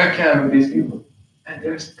I can with these people. And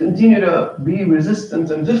they continue to be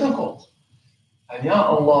resistant and difficult. And Ya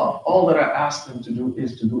Allah, all that I asked them to do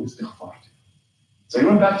is to do istighfar. So he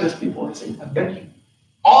went back to his people and said, I beg you.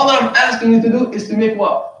 All that I'm asking you to do is to make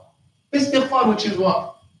what? Istighfar, which is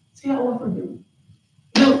what? Say, Allah forgive me.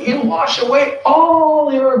 He'll wash away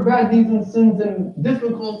all your bad deeds and sins and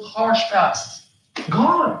difficult, harsh pasts.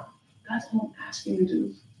 Gone. That's what I'm asking you to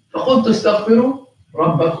do. فَقُلْتُ اسْتَغْفِرُوا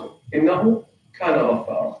رَبَّكُمْ إِنَّهُ كَانَ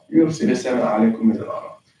غَفَّارًا يُرْسِلِ السَّمَاءَ عَلَيْكُمْ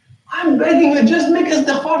مِدْرَارًا. I'm begging you, just make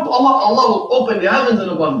istighfar to Allah. Allah will open the heavens in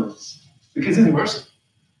abundance. Because He's merciful.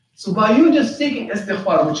 So by you just seeking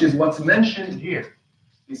istighfar, which is what's mentioned here,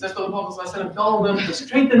 He says to the Prophet ﷺ, tell them to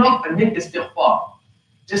straighten up and make istighfar.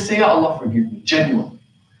 Just say, Ya Allah, forgive me, genuinely.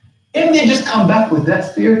 If they just come back with that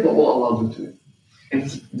spirit, what will Allah do to you?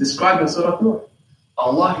 It's described in Surah Nuh.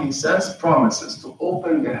 Allah, He says, promises to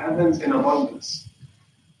open the heavens in abundance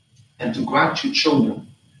and to grant you children,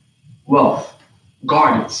 wealth,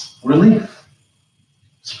 gardens, relief.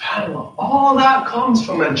 SubhanAllah. All that comes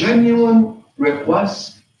from a genuine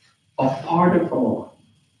request of pardon from Allah.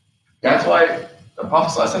 That's why the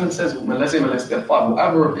Prophet ﷺ says,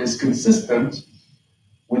 whoever is consistent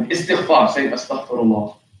with istighfar, saying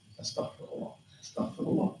astaghfirullah, astaghfirullah,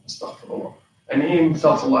 astaghfirullah, astaghfirullah. And he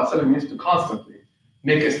himself ﷺ used to constantly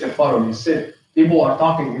make istighfar when he's sick. People are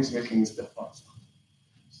talking, he's making istighfar.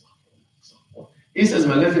 He says,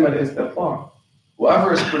 مَا لَزِمَ الْإِسْتِغْفَارِ.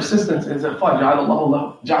 Whoever is persistent in istighfar, جَعَلَ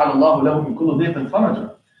اللَّهُ لَهُ مِنْ كُلِّ ضِيقٍ فَرَجًا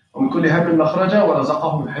وَمِنْ كُلِّ هَمٍّ مَخْرَجًا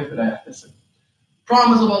وَرَزَقَهُ مِنْ حَيْثُ لَا يَحْتَسِبُ.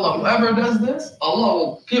 Promise of Allah, whoever does this, Allah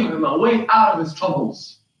will give him a way out of his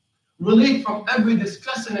troubles, relief from every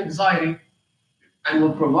distress and anxiety, and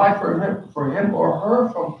will provide for him or her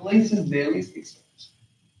from places they least expect.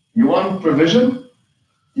 You want provision?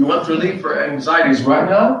 You want relief for anxieties right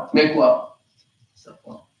now? Make what?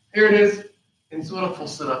 Here it is in Surah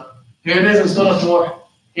Fussilat. Here it is in Surah Nuh.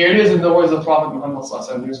 Here it is in the words of Prophet Muhammad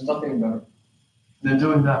ﷺ. There's nothing better than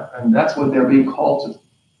doing that. And that's what they're being called to.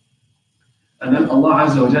 And then Allah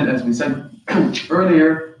Azza wa Jalla, as we said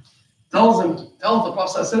earlier, tells the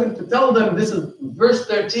Prophet ﷺ to tell them, this is verse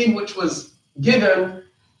 13, which was given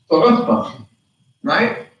to Uthbah,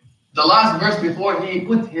 right? The last verse before he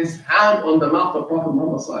put his hand on the mouth of Prophet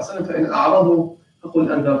Muhammad ﷺ, فَإِنْ أَعْرَضُوا فَقُلْ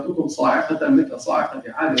أَنذَرْتُكُمْ صَاعِقَةً مِثْلَ صَاعِقَةِ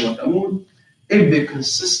عَادٍ وَثَمُودَ. If they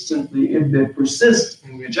persist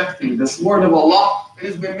in rejecting this word of Allah, it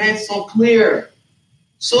has been made so clear,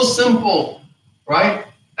 so simple, right?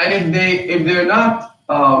 And if they're not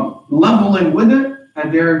leveling with it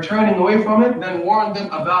and they're turning away from it, then warn them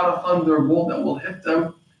about a thunderbolt that will hit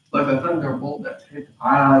them like the thunderbolt that hit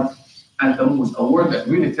Ad and Thamuz, a word that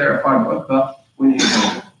really terrified Uthbah when he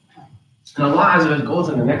heard it. And Allah Azza wa Jalla goes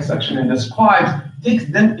in the next section and takes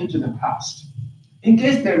them into the past. In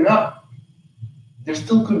case they're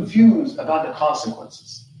still confused about the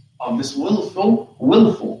consequences of this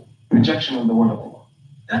willful rejection of the word of Allah.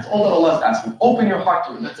 That's all that Allah is asking. Open your heart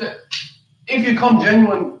to it. That's it. If you come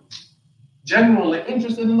genuinely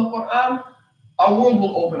interested in the Qur'an, our world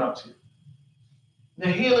will open up to you. The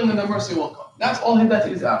healing and the mercy will come. That's all that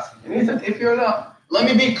He's asking. And He said, if you're not, let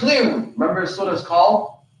me be clear with you. Remember, Surah is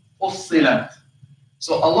called Fussilat.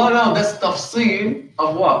 So Allah now does tafsir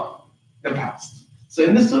of what? The past. So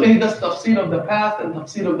in this surah, He does tafsir of the past and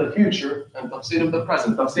tafsir of the future and tafsir of the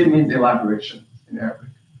present. Tafsir means elaboration in Arabic,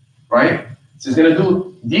 right? So He's going to do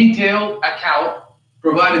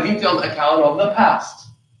provide a detailed account of the past.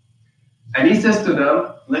 And He says to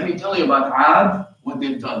them, let me tell you about Ad, what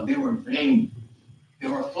they've done. They were vain. They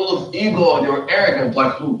were full of ego. They were arrogant.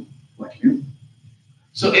 Like who? Like you.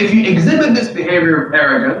 So if you exhibit this behavior of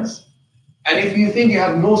arrogance, and if you think you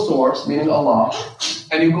have no source, meaning Allah,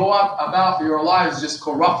 and you go out about your lives just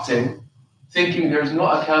corrupting, thinking there's no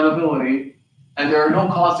accountability, and there are no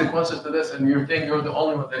consequences to this, and you think you're the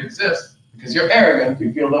only one that exists, because you're arrogant,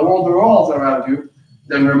 you feel the world revolves around you,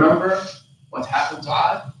 then remember what happened to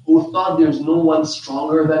Ad, who thought there's no one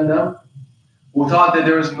stronger than them, who thought that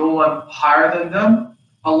there is no one higher than them.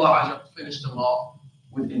 Allah finished them all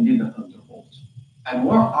with indeed the thunderbolt. And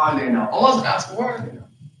where are they now? Allah's asking, where are they now?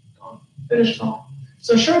 Gone. Finished them.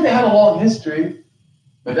 So sure, they had a long history,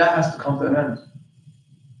 but that has to come to an end.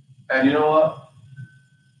 And you know what?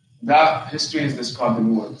 That history is described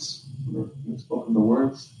in words. You spoke of the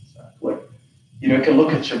words. Like, you can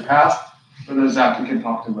look at your past. Brother Zach, you can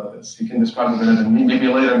talk to about this. He can describe it better than me, maybe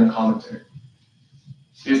later in the commentary.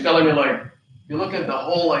 He's telling me, like, you look at the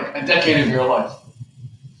whole, like, a decade of your life.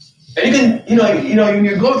 And you can, when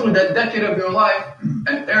you go through that decade of your life,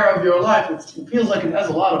 an era of your life, it feels like it has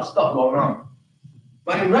a lot of stuff going on.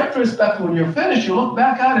 But in retrospect, when you're finished, you look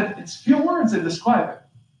back at it, it's few words that describe it.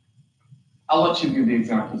 I'll let you give the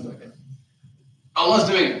examples later. Allah's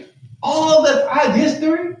doing it. All that had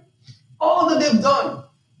history, all that they've done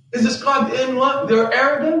is described in what? They're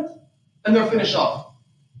arrogant and they're finished off.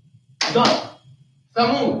 Done.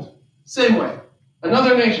 Thamud, same way.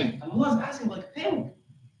 Another nation. And Allah's asking, like, think.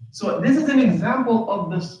 So this is an example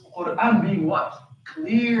of this Qur'an being what?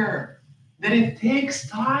 Clear. That it takes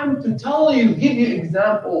time to tell you, give you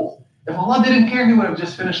examples. If Allah didn't care, He would have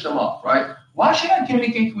just finished them off, right? Why should I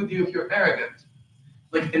communicate with you if you're arrogant?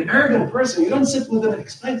 Like an arrogant person, you don't sit with them and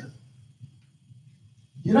explain to them.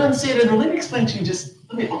 You don't say to them, let me explain to you,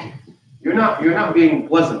 okay. You're not being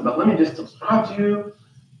pleasant, but let me just describe to you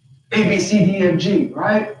A, B, C, D, F, G,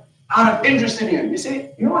 right? Out of interest in you. You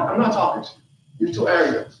say, you know what, I'm not talking to you. You're too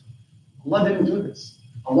arrogant. Allah didn't do this.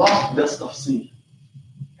 Allah does tafsir.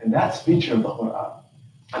 And that's feature of the Qur'an.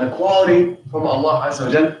 And a quality from Allah Azza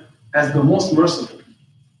wa Jal as the most merciful.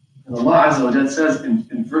 And Allah Azza wa Jal says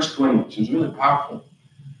in verse 20, which is really powerful,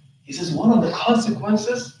 He says, one of the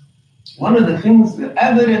consequences, one of the things, the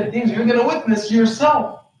evident things you're going to witness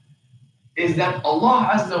yourself is that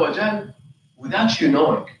Allah Azza wa Jal, without you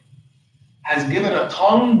knowing, has given a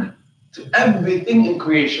tongue to everything in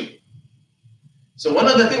creation. So one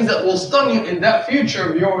of the things that will stun you in that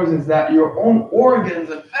future of yours is that your own organs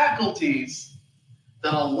and faculties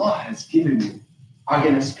that Allah has given you are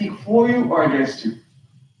going to speak for you or against you.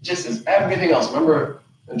 Just as everything else. Remember,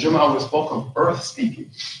 in Jum'ah we spoke of earth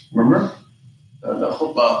speaking. Remember? The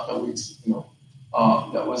khutbah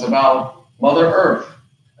that was about Mother Earth.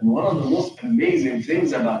 And one of the most amazing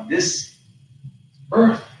things about this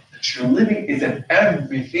earth that you're living is that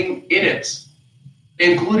everything in it,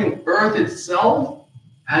 including earth itself,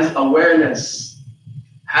 has awareness,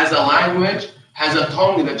 has a language, has a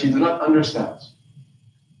tongue that you do not understand.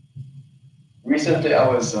 Recently I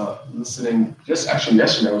was listening, just actually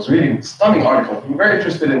yesterday, I was reading a stunning article. I'm very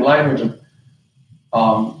interested in language of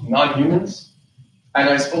non-humans. And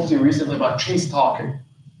I spoke to you recently about trees talking.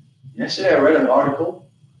 Yesterday I read an article,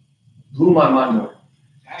 blew my mind away.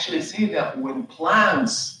 They actually say that when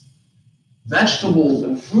plants, vegetables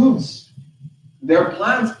and fruits, their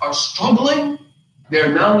plants are struggling,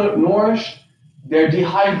 they're malnourished, they're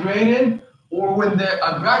dehydrated, or when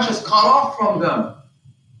a branch is cut off from them,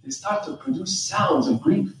 they start to produce sounds of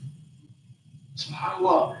grief.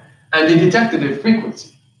 SubhanAllah. And they detected their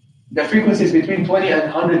frequency. The frequency is between 20 and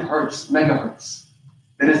 100 hertz, megahertz.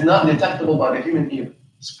 That is not detectable by the human ear.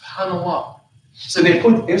 SubhanAllah. So they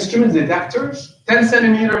put instruments, detectors, 10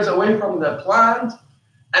 centimeters away from the plant,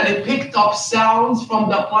 and it picked up sounds from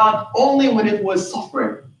the plant only when it was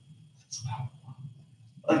suffering. SubhanAllah.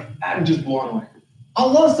 Like, I'm just blown away.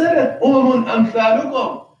 Allah said it. أُمَمٌ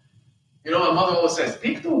أَمْثَالُكُمْ. You know, my mother always says,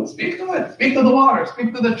 speak to it, speak to the water,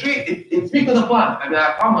 speak to the tree, speak to the plant. And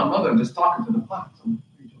I found my mother just talking to the plant.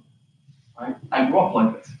 Right? I grew up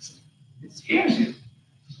like this. It hears you.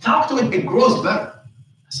 Talk to it, it grows better.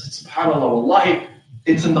 I said, SubhanAllah, wallahi,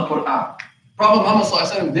 it's in the Qur'an. Prophet Muhammad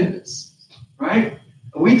ﷺ did this. Right?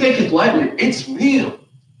 We take it lightly. It's real.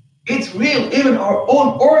 It's real. Even our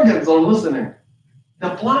own organs are listening.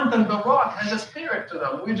 The plant and the rock has a spirit to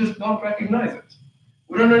them. We just don't recognize it.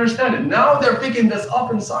 We don't understand it. Now they're picking this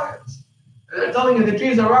up in science. They're telling you the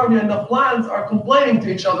trees around you and the plants are complaining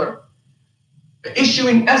to each other.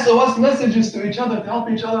 Issuing SOS messages to each other to help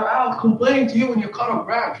each other out, complaining to you when you cut a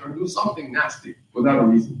branch or do something nasty without a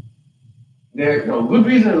reason. Good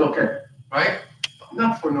reason is okay, right? But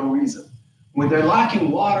not for no reason. When they're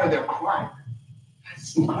lacking water, they're crying.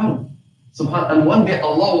 That's incredible. And one day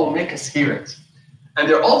Allah will make us hear it. And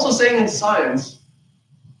they're also saying in science,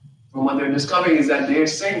 from what they're discovering, is that they're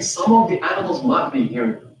saying some of the animals might be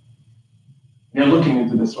hearing them. They're looking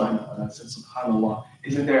into this right now. And I said, subhanAllah,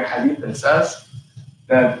 isn't there a hadith that says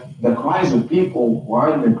that the cries of people who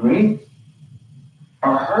are in the grave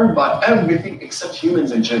are heard by everything except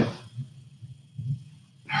humans and jinn?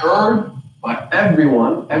 Heard by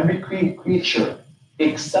everyone, every creature,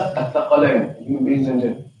 except at-thaqalain, human beings and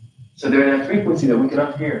jinn. So they're in a frequency that we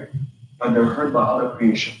cannot hear, but they're heard by other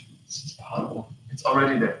creation. SubhanAllah. It's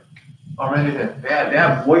already there. Already there. They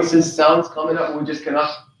have voices, sounds coming up, we just cannot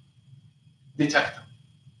detect them.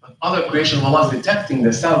 But other creation of Allah is detecting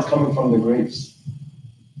the sounds coming from the graves.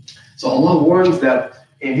 So Allah warns that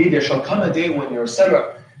indeed there shall come a day when your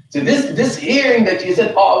sam'a, so this hearing that you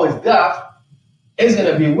said, oh, I was deaf, is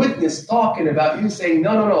going to be witness talking about you saying,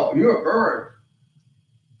 no, you're a bird.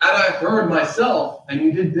 And I heard myself, and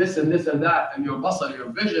you did this and this and that, and your basar, your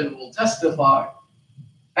vision will testify.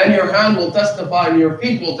 And your hand will testify, and your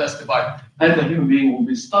feet will testify. And the human being will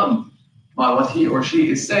be stunned by what he or she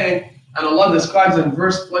is saying. And Allah describes in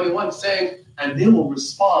verse 21 saying, and they will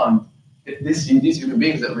respond. These human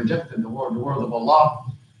beings that rejected the word of Allah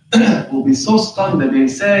will be so stunned that they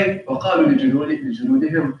say, وَقَالُوا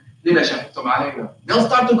لِجُلُودِهِمْ لِمَ شَهِدْتُمْ عَلَيْنَا. They'll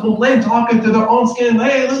start to complain, talking to their own skin.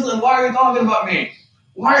 Hey, listen, why are you talking about me?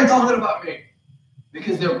 Why are you talking about me?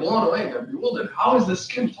 Because they're blown away, they're bewildered. How is the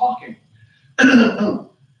skin talking?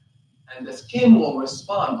 And the skin will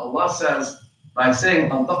respond. Allah says, by saying,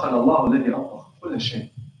 أَنْطَقَنَ اللَّهُ الَّذِي أَنْطَقَ كُلَّ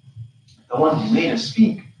شَيْءٍ. The one who made us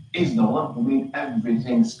speak is the one who made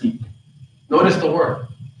everything speak. Notice the word.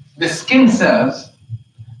 The skin says,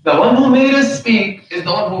 the one who made us speak is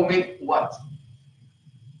the one who made what?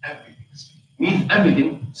 Everything speak. Means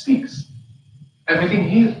everything speaks. Everything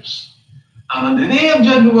hears. And on the day of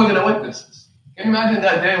judgment, we're going to witness this. Can you imagine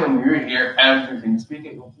that day when you hear everything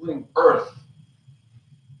speaking, including earth?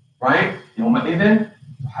 Right? يومئذ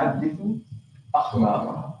تحدث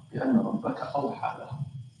أخبارها بأن ربك أوحى لها.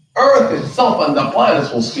 Earth itself and the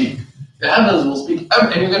planets will speak. The heavens will speak.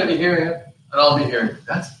 And you're going to be hearing it, and I'll be hearing it.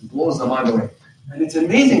 That blows the mind away. And it's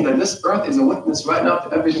amazing that this earth is a witness right now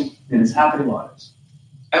to everything that is happening on it.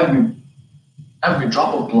 Every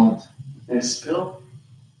drop of blood that is spilled.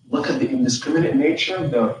 Look at the indiscriminate nature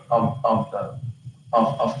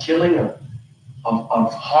of killing,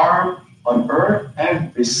 of harm on earth.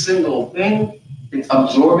 Every single thing, it's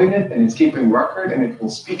absorbing it and it's keeping record and it will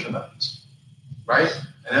speak about it. Right?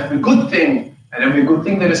 And every good thing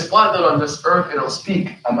that is planted on this earth, it'll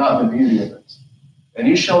speak about the beauty of it. And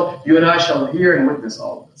you and I shall hear and witness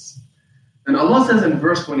all of this. And Allah says in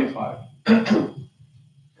verse 25,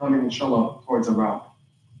 coming inshallah towards a wrap.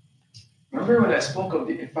 Remember when I spoke of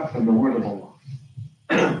the effect of the word of Allah?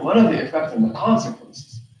 One of the effects and the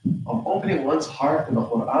consequences of opening one's heart to the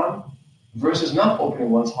Qur'an versus not opening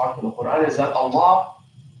one's heart to the Qur'an is that Allah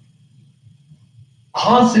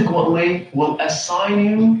consequently will assign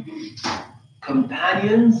you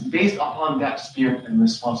companions based upon that spirit and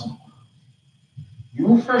responsibility.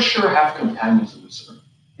 You for sure have companions in this earth.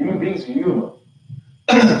 Human beings, you know.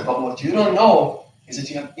 But what you don't know is that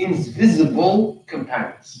you have invisible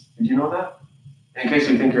companions. Did you know that? In case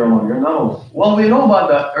you think you're alone, you're not alone. Well, we know about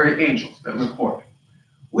the early angels that record.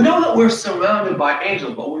 We know that we're surrounded by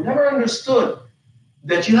angels, but we never understood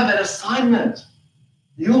that you have an assignment.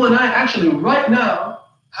 You and I actually right now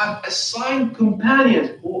have assigned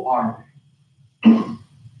companions. Who are they?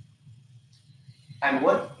 And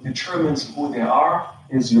what determines who they are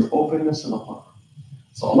is your openness to the Quran.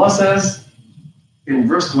 So Allah says in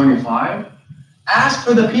verse 25, as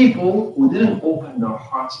for the people who didn't open their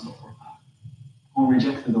hearts to the Quran, who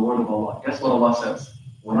rejected the word of Allah, guess what Allah says?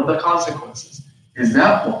 One of the consequences is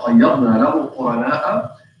that وَقَيَّضْنَا لَهُ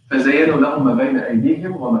قُرَنَاءَ فَزَيَّنُوا لَهُم مَّا بَيْنَ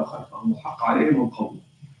أَيْدِيهِمْ وَمَا خَلْفَهُمْ وَحَقَّ عَلَيْهِمُ الْقَوْلُ.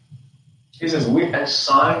 He says, we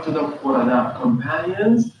assign to them Qur'ana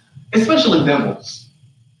companions, especially devils.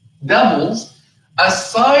 Devils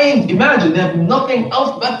assigned, imagine, they have nothing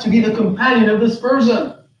else but to be the companion of this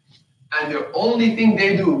person. And the only thing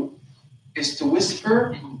they do is to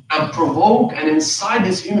whisper and provoke and incite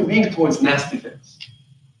this human being towards nasty things.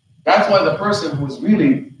 That's why the person who is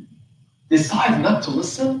really decides not to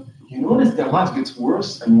listen, you notice their life gets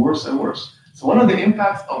worse and worse and worse. So one of the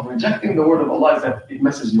impacts of rejecting the word of Allah is that it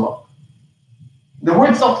messes you up. The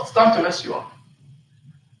word itself starts to mess you up.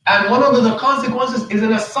 And one of the consequences is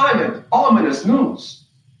an assignment, ominous news.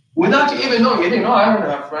 Without you even knowing, you didn't know I don't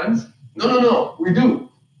have friends. No, we do.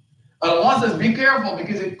 And Allah says, be careful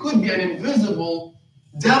because it could be an invisible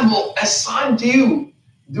devil assigned to you,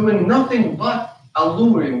 doing nothing but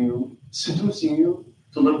alluring you, seducing you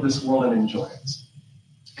to live this world and enjoy it.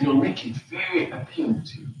 And it'll make it very appealing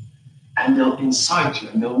to you. and they'll incite you,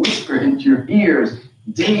 and they'll whisper into your ears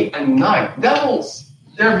day and night. Devils,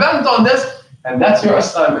 they're bent on this, and that's your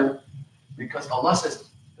assignment, because Allah says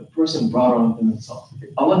the person brought on themselves.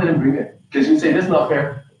 Allah didn't bring it, because you say this is not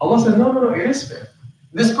fair. Allah says no, it is fair.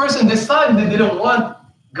 This person decided they didn't want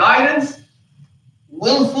guidance,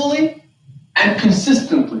 willfully and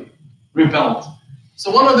consistently rebelled. So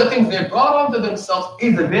one of the things they brought onto themselves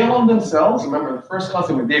is the veil on themselves. Remember the first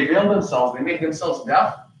concept, when they veil themselves, they make themselves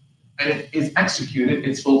deaf, and it is executed,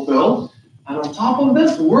 it's fulfilled. And on top of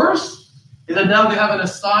this, worse is that now they have an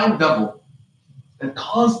assigned devil that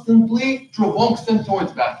constantly provokes them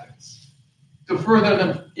towards bad things, to further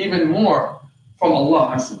them even more from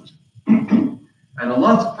Allah. And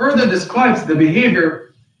Allah further describes the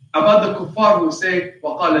behavior about the kuffar who say,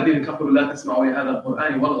 وَقَالَ الَّذِينَ كَفَرُوا لَا تَسْمَعُوا لِهَذَا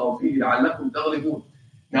الْقُرْآنِ وَالْغَوْا فِيهِ لَعَلَّكُمْ تَغْلِبُونَ.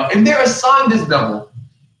 Now, if they're assigned this devil,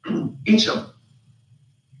 each of them,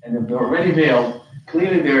 and if they're already veiled,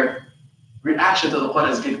 clearly their reaction to the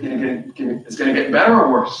Qur'an is going to get better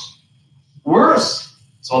or worse? Worse.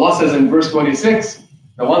 So Allah says in verse 26,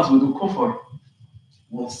 the ones who do kufr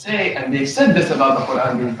will say, and they've said this about the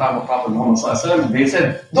Qur'an during the time of Prophet Muhammad, they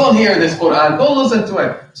said, don't hear this Qur'an, don't listen to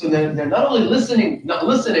it. So they're not only not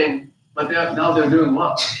listening, but now they're doing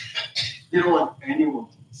what? They don't want anyone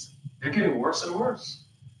to listen. They're getting worse and worse.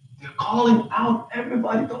 They're calling out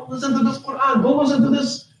everybody, don't listen to this Qur'an, don't listen to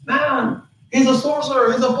this man. He's a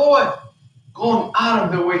sorcerer, he's a poet. Going out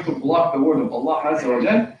of their way to block the word of Allah Azza wa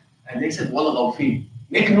Jal. And they said, وَالْغَوْا فِيهِ,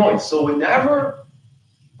 make noise. So whenever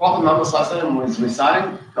Prophet Muhammad was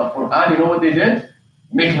reciting the Qur'an, you know what they did?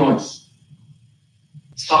 Make noise.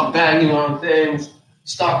 Stop banging on things.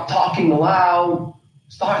 Stop talking loud.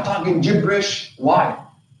 Start talking gibberish. Why?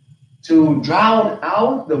 To drown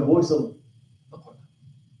out the voice of the Qur'an.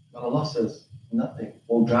 But Allah says, nothing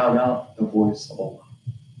will drown out the voice of Allah.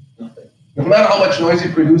 Nothing. No matter how much noise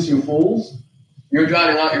you produce, you fools, you're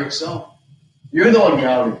drowning out yourself. You're the one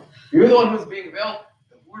drowning. You're the one who's being veiled.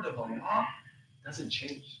 The word of Allah doesn't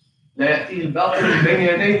change. Nothing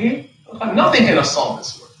can assault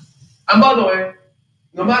this word. And by the way,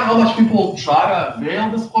 no matter how much people try to veil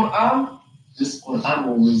this Qur'an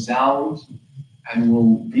will resound and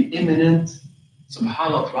will be imminent,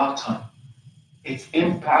 subhanAllah, throughout time. Its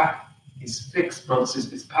impact is fixed, brothers.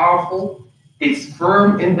 It's powerful. It's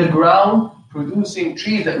firm in the ground, producing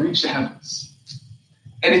trees that reach the heavens.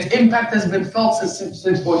 And its impact has been felt since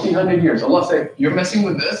 1400 years. Allah said, you're messing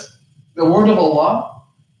with this, the word of Allah,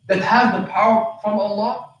 that has the power from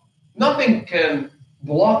Allah. Nothing can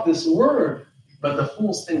block this word, but the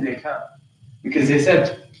fools think they can. Because they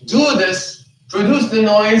said, do this, produce the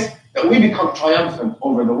noise, that we become triumphant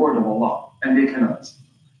over the word of Allah. And they cannot.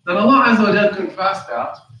 Then Allah Azza wa Jal contrasts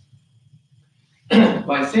that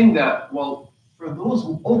by saying that, well, for those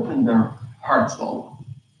who open their hearts to Allah,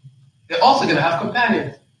 they're also going to have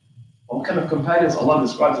companions. What kind of companions Allah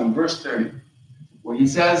describes in verse 30, where He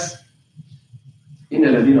says, إِنَّ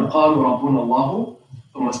الَّذِينَ قَالُوا رَبُّنَا اللَّهُ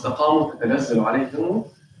ثُمَّ اسْتَقَامُوا تَتَنَزَّلُ عَلَيْهِمُ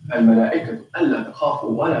الْمَلَائِكَةُ أَلَّا تَخَافُوا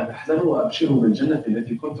وَلَا تَحْزَنُوا وَأَبْشِرُوا بِالْجَنَّةِ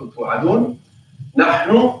الَّتِي كُنتُمْ تُوعَدُونَ نَحْنُ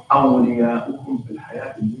أَوْلِيَاؤُكُمْ فِي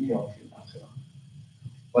الْحَيَاةِ الدُّنْيَا وَفِي الْآخِرَةِ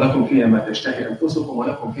وَلَكُمْ فِيهَا مَا تَشْتَهِي أَنفُسُكُمْ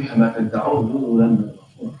وَلَكُمْ فِيهَا مَا تَدَّعُونَ نُزُلًا مِنَ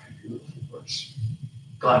الْغَفُورِ الرَّحِيمِ.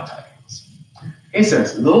 Glad tidings. He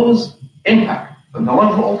says, those impact. But the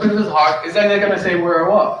one who opens his heart is that they're going to say, we're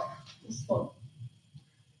what? Muslim.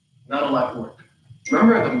 Not a lot of work.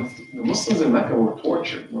 Remember, the Muslims in Mecca were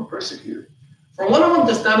tortured, were persecuted. For one of them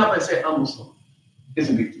to stand up and say, I'm Muslim, is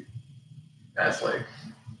a big deal. That's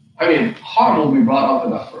harm will be brought onto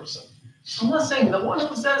that person. So I'm not saying the one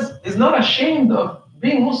who says is not ashamed of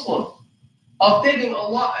being Muslim, of taking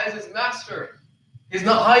Allah as his master. He's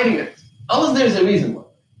not hiding it. Unless there's a reason.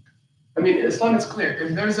 Islam is clear.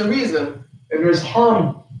 If there's a reason, if there's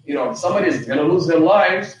harm, somebody's going to lose their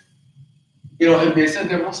lives, if they said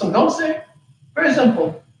they're Muslim, don't say. Very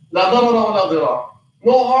simple. La darara wa la dirar.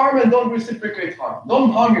 No harm and don't reciprocate harm.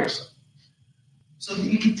 Don't harm yourself. So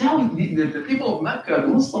you can tell the people of Mecca, the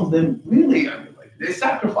Muslims, they really, they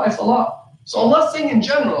sacrifice a lot. So Allah's saying in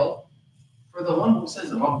general, for the one who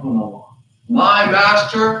says, Rabbuna Allah, my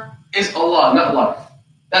master is Allah, not life.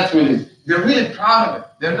 They're really proud of it.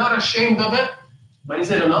 They're not ashamed of it. But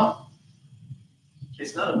is it enough?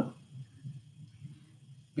 It's not enough.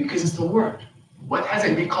 Because it's the word. What has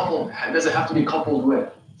it be coupled? Does it have to be coupled with?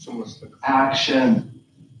 Action.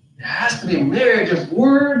 It has to be a marriage of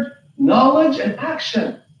word, knowledge, and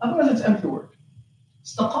action. Otherwise it's empty word.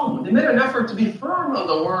 Istaqam. They made an effort to be firm on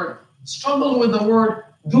the word, struggle with the word,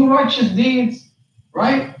 do righteous deeds,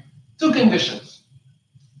 right? 2 conditions.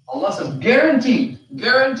 Allah says, guaranteed,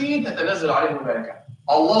 تتنزل عليهم الملائكة.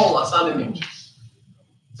 Allah will assign the angels.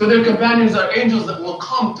 So their companions are angels that will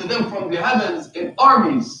come to them from the heavens in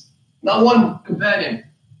armies. Not one companion,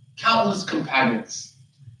 countless companions.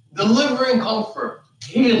 Delivering comfort,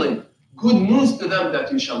 healing, good news to them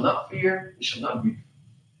that you shall not fear, you shall not grieve.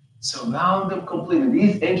 Surround them completely.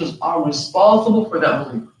 These angels are responsible for that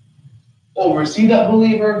believer. Oversee that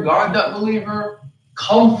believer, guard that believer,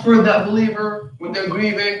 comfort that believer when they're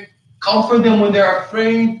grieving, comfort them when they're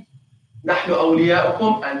afraid. نَحْنُ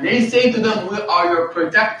أَوْلِيَاؤُكُمْ. And they say to them, we are your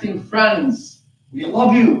protecting friends. We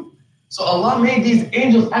love you. So Allah made these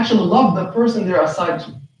angels actually love the person they're assigned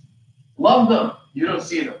to. Love them. You don't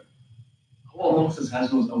see them. Who amongst us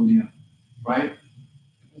has those awliya? Right?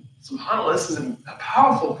 SubhanAllah, this is a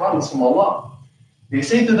powerful promise from Allah. They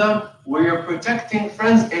say to them, we're your protecting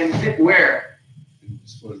friends in where?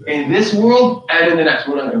 In this world and in the next.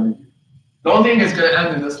 We're not going to leave you. Don't think it's going to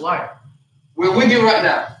end in this life. We're with you right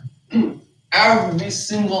now. Every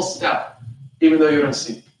single step, even though you don't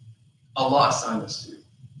see. Allah assigned us to you.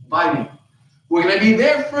 By me. We're going to be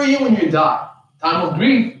there for you when you die. Time of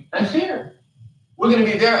grief and fear. We're going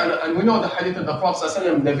to be there, and we know the hadith of the Prophet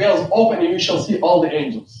ﷺ, the veils open and you shall see all the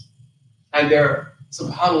angels. And they're,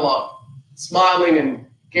 subhanAllah, smiling and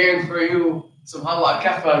caring for you. SubhanAllah,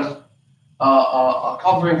 kafan, a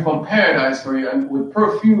covering from paradise for you, and with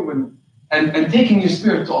perfume and taking your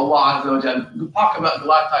spirit to Allah Azza wa Jal. Talk about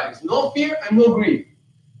glad tidings. No fear and no grief.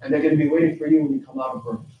 And they're going to be waiting for you when you come out of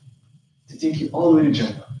birth to take you all the way to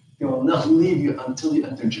Jannah. They will not leave you until you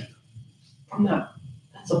enter Jannah. From that,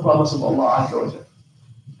 that's the promise of Allah Azza wa Jal.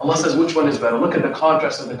 Allah says, which one is better? Look at the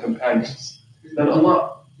contrast of the companions. Then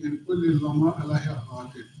Allah.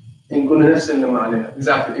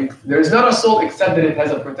 Exactly. There is not a soul except that it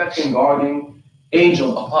has a protecting, guarding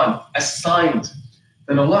angel upon, assigned.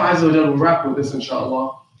 Then Allah Azza wa Jal will wrap with this,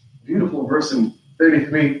 inshaAllah. Beautiful verse in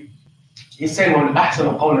 33. He's saying, وَمَنْ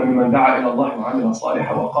أَحْسَنُ قَوْلًا مِمَّنْ دَعَا إِلَى اللَّهِ وَعَمِلَ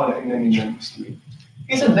صَالِحًا وَقَالَ إِنَّنِي مِنَ الْمُسْلِمِينَ.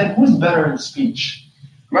 He said, then who's better in speech?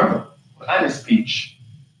 Remember, Qur'an is speech.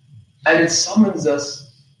 And it summons us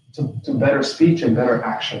to better speech and better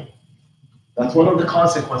action. That's one of the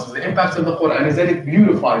consequences. The impact of the Qur'an is that it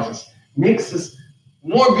beautifies us, makes us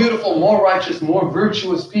more beautiful, more righteous, more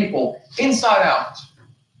virtuous people, inside out.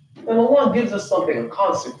 And Allah gives us something, a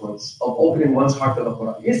consequence of opening one's heart to the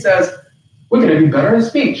Qur'an. He says, we're going to be better in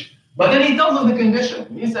speech. But then He tells us the condition.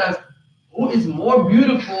 He says, who is more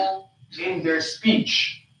beautiful in their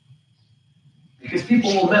speech? Because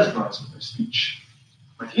people will mesmerize with their speech.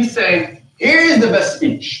 But He's saying, here is the best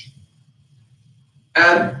speech.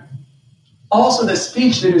 And also the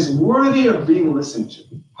speech that is worthy of being listened to.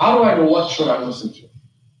 How do I know what should I listen to?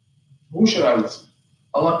 Who should I listen to?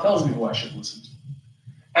 Allah tells me who I should listen to.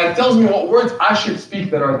 And tells me what words I should speak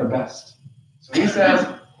that are the best. So He says,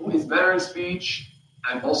 who is better in speech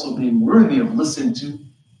and also being worthy of listened to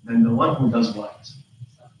than the one who does what?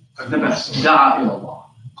 The best. Da'a ilallah.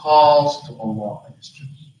 Calls to Allah and His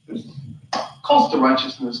truth. Calls to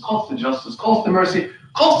righteousness, calls to justice, calls to mercy,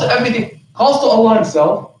 calls to everything. Calls to Allah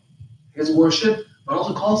Himself, His worship, but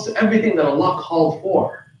also calls to everything that Allah called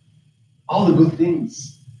for. All the good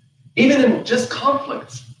things. Even in just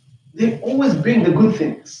conflicts, they always bring the good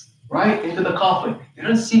things, right, into the conflict. They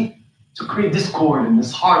don't seek to create discord and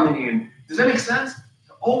disharmony. And does that make sense?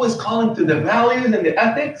 They're always calling to the values and the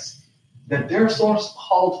ethics that their source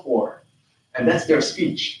called for. And that's their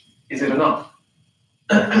speech. Is it enough?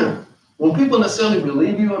 Will people necessarily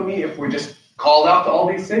believe you and me if we're just called out to all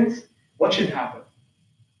these things? What should happen?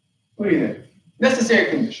 What do you think? Necessary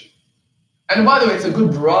condition. And by the way, it's a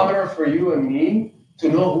good barometer for you and me to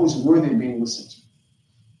know who's worthy of being listened to.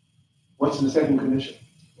 What's the second condition?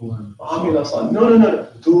 No.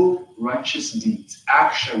 Do righteous deeds.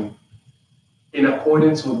 Action in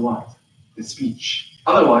accordance with what? The speech.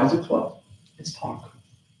 Otherwise, it's what? It's talk.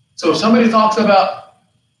 So if somebody talks about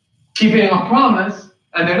keeping a promise,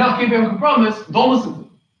 and they're not keeping a promise, don't listen to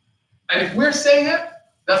them. And if we're saying it,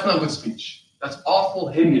 that's not good speech. That's awful,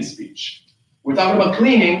 hideous speech. We're talking about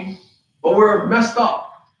cleaning, but we're messed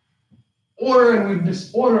up. Order and we're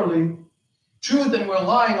disorderly. Truth and we're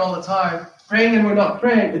lying all the time. Praying and we're not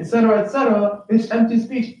praying, etc., etc. It's empty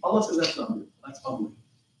speech. Allah says that's not good. That's ugly.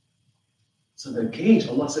 So the gauge,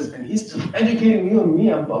 Allah says, and He's still educating you and me,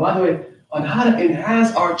 by the way, on how to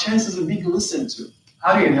enhance our chances of being listened to.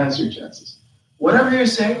 How do you enhance your chances? Whatever you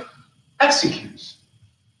say, execute.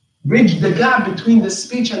 Bridge the gap between the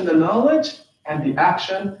speech and the knowledge and the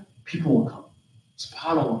action, people will come.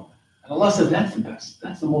 SubhanAllah. And Allah said that's the best.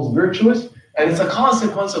 That's the most virtuous. And it's a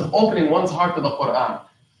consequence of opening one's heart to the Qur'an.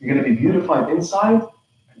 You're going to be beautified inside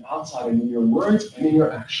and outside, and in your words and in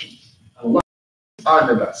your actions. And Allah are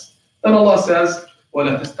the best. Then Allah says,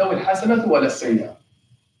 وَلَا تَسْتَوِ الْحَسَنَةُ وَلَا السَّيِّئَةُ.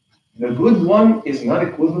 The good one is not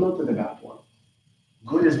equivalent to the bad one.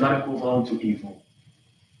 Good is not equivalent to evil.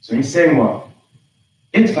 So he's saying what?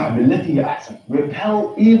 ادفع بالتي هي أحسن.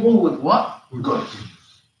 Repel evil with what? Good.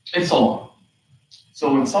 It's Allah.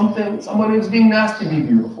 So when somebody is being nasty, be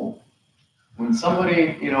beautiful. When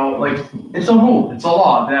somebody, it's a rule, it's a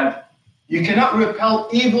law that you cannot repel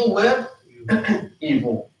evil with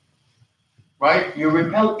evil. Right? You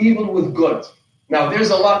repel evil with good. Now, there's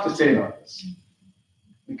a lot to say about this.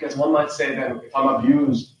 Because one might say that if I'm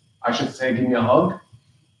abused, I should say, give me a hug.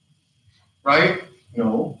 Right?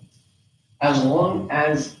 No. As long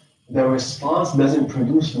as the response doesn't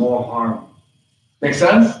produce more harm. Make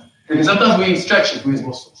sense? Because sometimes we stretch it, we as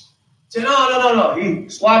Muslims. Say, no. He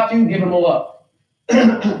slapped you, give him a love.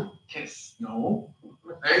 Kiss. No.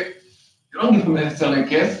 Right? You don't give him necessarily a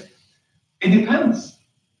kiss. It depends.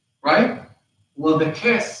 Right? Will the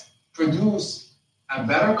kiss produce a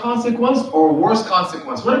better consequence or a worse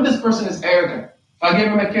consequence? What if this person is arrogant? If I give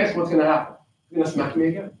him a kiss, what's going to happen? He's going to smack me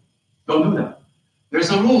again. Don't do that. There's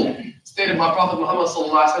a rule stated by Prophet Muhammad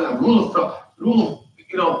ﷺ, rule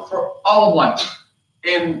of, for all of life,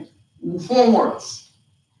 in 4 words.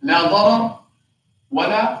 La darar,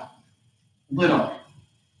 wala dirar.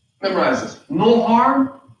 Memorize this. No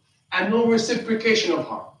harm and no reciprocation of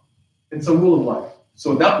harm. It's a rule of life.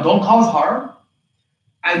 So don't cause harm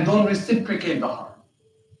and don't reciprocate the harm.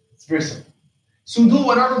 It's very simple. So do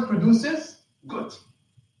whatever produces good.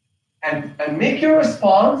 And make your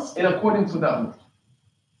response in accordance to that rule.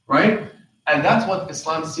 Right? And that's what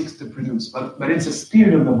Islam seeks to produce. But it's a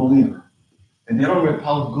spirit of the believer. And they don't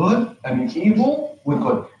repel good, evil with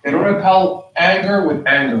good. They don't repel anger with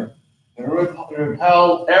anger. They don't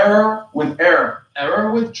repel error with error.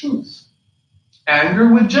 Error with truth.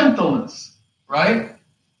 Anger with gentleness. Right?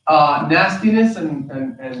 Nastiness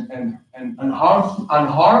and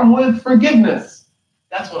harm with forgiveness.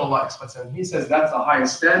 That's what Allah expects. And He says that's the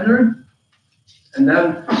highest standard. And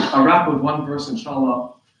then I'll wrap with one verse,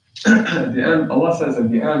 inshallah. At the end, Allah says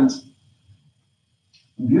at the end,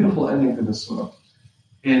 beautiful ending to this surah.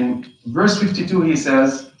 In verse 52, He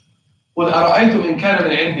says, قُلْ أَرَأَيْتُمْ إِنْ كَانَ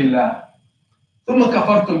مِنْ عِنْدِ اللَّهِ ثُمَّ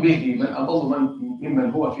كَفَرْتُمْ بِهِ مَنْ أَضَلُّ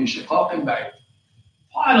مِمَّنْ هُوَ فِي شِقَاقٍ بَعِيدٍ.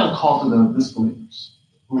 Final call to the disbelievers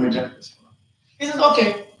who reject this surah. He says,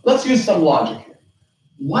 okay, let's use some logic here.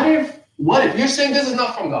 What if you're saying this is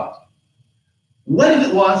not from God? What if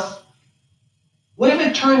it was? What if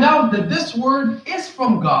it turned out that this word is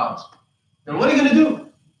from God? Then what are you going to do?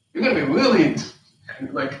 You're going to be really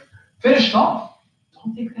finished off.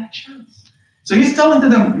 Don't take that chance. So He's telling to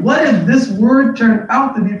them, what if this word turned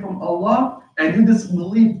out to be from Allah and you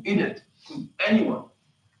disbelieved in it? Could anyone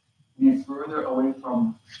be further away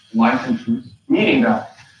from life and truth? Meaning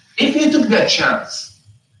that if you took that chance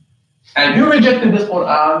and you rejected this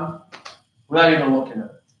Qur'an without even looking at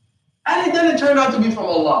it, and then it turned out to be from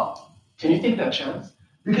Allah, can you take that chance?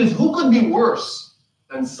 Because who could be worse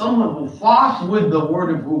than someone who fought with the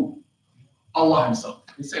word of who? Allah Himself.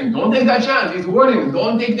 He's saying, don't take that chance. He's warning,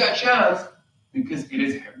 don't take that chance because it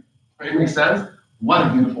is Him. Right? It makes sense? What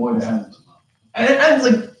a beautiful way to end. And it ends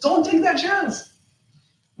like, don't take that chance.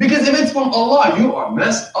 Because if it's from Allah, you are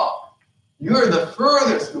messed up. You're the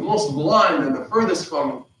furthest, the most blind, and the furthest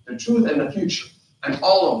from the truth and the future, and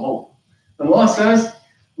all of hope. And Allah says,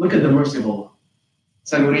 look at the mercy of Allah.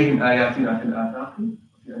 سنريهم آياتنا في الآفاق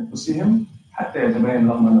وفي أنفسهم حتى يتبين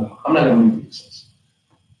لهم أنه الحق. I'm not going to read what He says.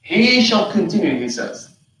 He shall continue, He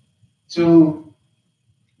says, to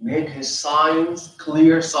make His signs,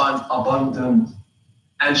 clear signs, abundant,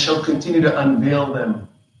 and shall continue to unveil them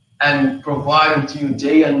and provide them to you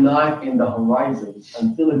day and night in the horizon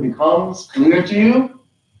until it becomes clear to you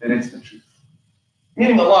that it's the truth.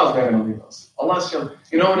 Meaning Allah is never going to leave us. Allah is still,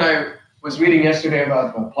 when I was reading yesterday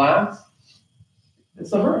about the plants,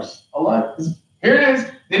 it's a verse. Allah is, here it is.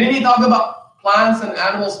 Didn't He talk about plants and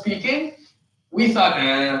animals speaking? We thought,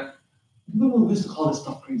 people used to call this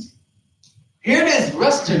stuff crazy. Here it is,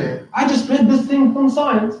 yesterday. I just read this thing from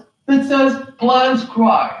science that says plants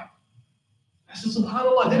cry. I said,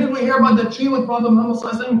 subhanAllah, didn't we hear about the tree with Prophet Muhammad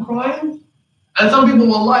ﷺ crying? And some people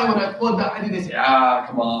will lie when I quote that hadith, they say,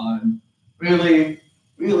 come on. Really,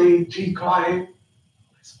 tree crying?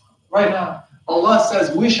 Right now, Allah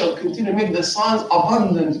says, we shall continue to make the signs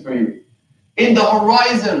abundant for you in the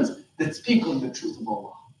horizons that speak of the truth of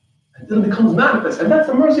Allah until it becomes manifest. And that's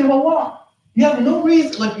the mercy of Allah. You have no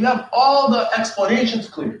reason, you have all the explanations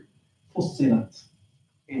clear. Fussilat.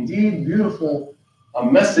 Indeed, beautiful, a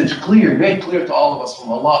message clear, made clear to all of us from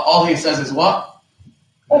Allah. All He says is what?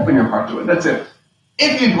 Open your heart to it. That's it.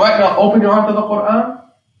 If you right now open your heart to the Qur'an,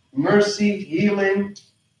 mercy, healing,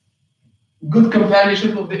 good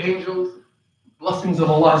companionship of the angels, blessings of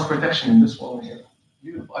Allah's protection in this world and here.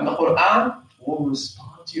 Beautiful. And the Qur'an will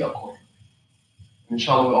respond to you accordingly. And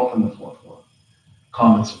inshallah, we open the floor for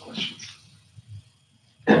comments or questions.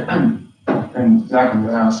 And Zach, I'm going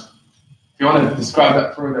to ask, if you want to describe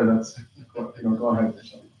that further, that's, go ahead.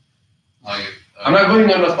 I'm not putting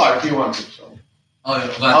you on the spot if you want to. So.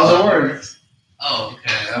 How's the words? Oh,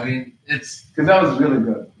 okay. I mean, it's... Because that was really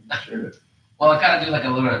good. Sure. Well, I kind of do like a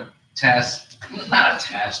little test. Not a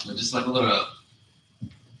test, but just like a little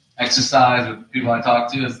exercise with people I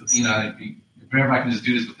talk to. Is, if everybody can just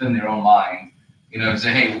do this within their own mind,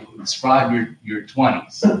 say, hey, describe your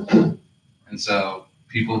 20s. And so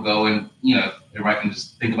people go and, everybody can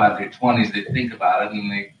just think about their 20s. They think about it,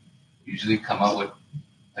 and they usually come up with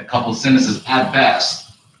a couple sentences at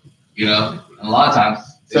best, and a lot of times.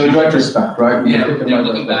 So in retrospect, right? Yeah, they're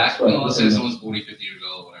looking back. Let's say someone's 40, 50 years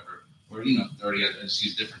old, whatever, or 30. I just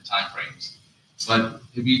use different time frames. But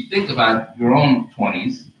if you think about your own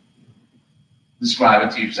 20s, describe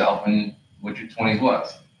it to yourself and what your 20s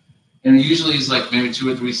was. And it usually is like maybe 2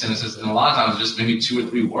 or 3 sentences, and a lot of times just maybe 2 or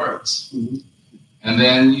 3 words. Mm-hmm. And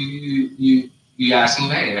then you ask them,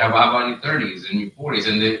 hey, how about your 30s and your 40s?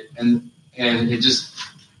 And it just,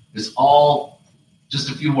 it's all just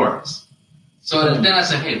a few words. So then I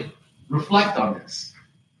said, hey, reflect on this.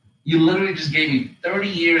 You literally just gave me 30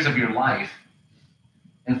 years of your life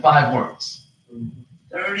in 5 words.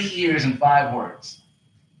 30 years in 5 words.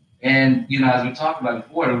 And, as we talked about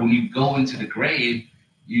before, when you go into the grave,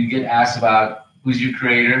 you get asked about who's your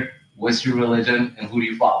creator, what's your religion, and who do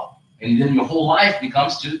you follow. And then your whole life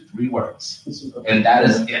becomes 2 to 3 words. And that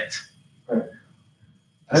is it. Right.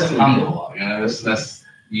 That's alhamdulillah. That's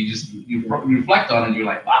you reflect on it and you're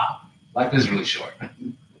like, wow. Life is really short.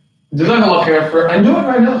 Jazakallah khair and do it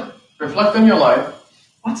right now. Reflect on your life.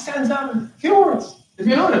 What stands out? A few words. If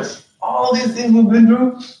you notice, all these things we've been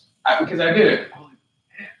through, because I did it.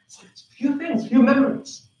 It's like few things, few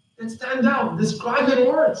memories that stand out. Describe it in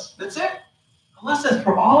words. That's it. Allah says,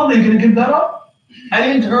 for all of it, you're going to give that up?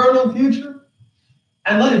 An eternal future?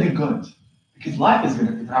 And let it be good. Because life is going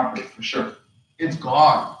to evaporate for sure. It's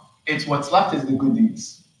gone. It's what's left is the good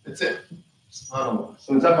deeds. That's it. SubhanAllah.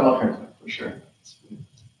 So Jazakallah khair for sure. It's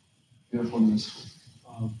beautiful and useful.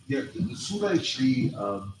 The surah actually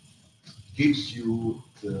gives you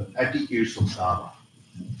the etiquettes of dawah.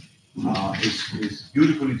 It's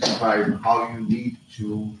beautifully described how you need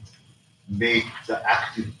to make the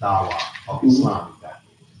active dawah of Islam in that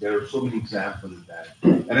way. There are so many examples of that,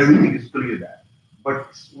 and everything is clear there. But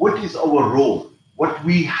what is our role? What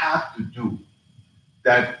we have to do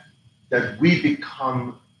that we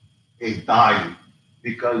become a da'i,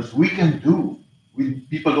 because we can do,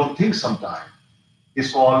 people don't think sometimes,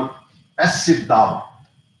 it's called passive dawah.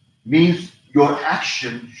 Means your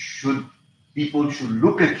action people should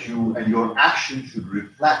look at you and your action should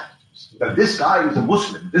reflect that this guy is a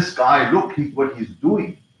Muslim, this guy, look what he's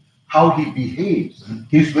doing, how he behaves,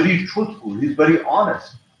 he's very truthful, he's very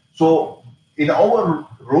honest. So in our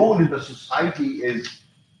role in the society is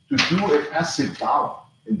to do a passive dawah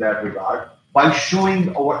in that regard, by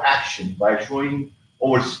showing our action, by showing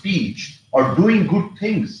our speech, or doing good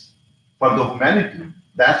things for the humanity.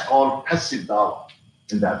 That's called passive dawah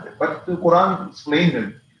in that way. But the Quran explained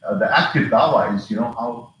that the active dawah is,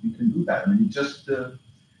 how you can do that. I mean, just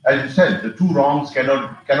as you said, the 2 wrongs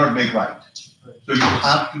cannot make right. So you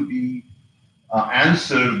have to be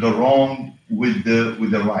answer the wrong with the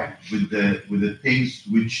right, with the things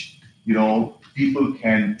which people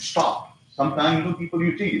can stop. Sometimes, people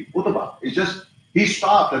you see, Utbah, it's just, he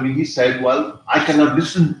stopped. I mean, he said, well, I cannot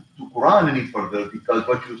listen to Quran any further because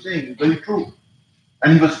what you're saying is very true.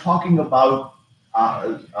 And he was talking about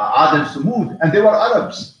Ad and Samud, and they were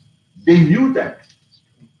Arabs. They knew that.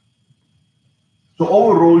 So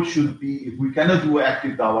our role should be, if we cannot do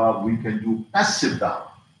active dawah, we can do passive dawah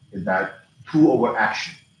in that through our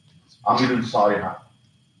action. Amir al-Saliha.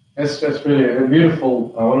 That's really a beautiful,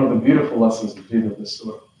 one of the beautiful lessons of this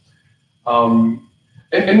surah.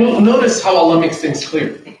 And notice how Allah makes things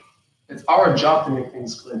clear. It's our job to make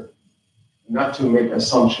things clear, not to make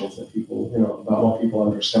assumptions that people, about what people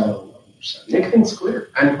understand or not understand. Make things clear,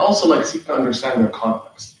 and also seek to understand their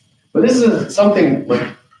context. But this is something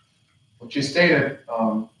like what you stated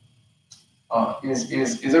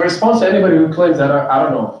is a response to anybody who claims that I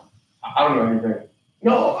don't know anything.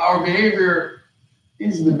 No, our behavior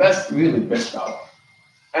is the best, really best dawah,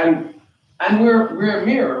 and we're a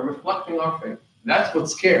mirror reflecting our faith. That's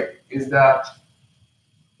what's scary, is that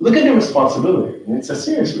look at the responsibility, and it's a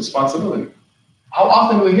serious responsibility. How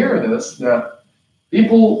often do we hear this, that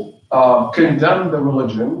people condemn the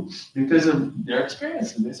religion because of their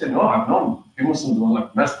experiences? They say, no, I've known few Muslims who are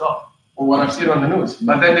messed up. or what I've seen on the news.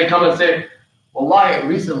 But then they come and say, Wallahi,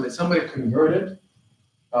 recently somebody converted.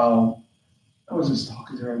 I was just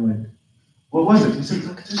talking to her, I'm like, what was it? He said,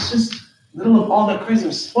 look, there's just middle of all that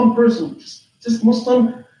craziness, one person, just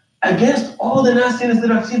Muslim, against all the nastiness that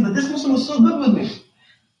I've seen, but this Muslim was so good with me.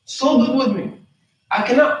 So good with me. I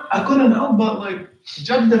couldn't help but like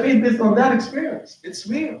judge the faith based on that experience. It's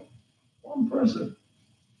real. One person.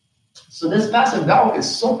 So this passive dawah is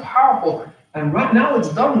so powerful, and right now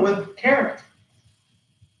it's done with character.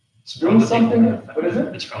 It's doing something. What is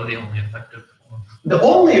it? It's probably the only effective form. The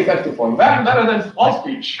only effective form, better than false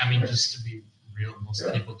speech. I mean, just to be real, most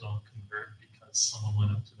people don't convert because someone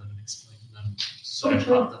went up to them and explained to them. So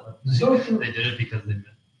true. They did it because they met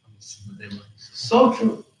that they liked. So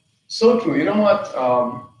true. So true. You know what?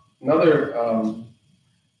 Another,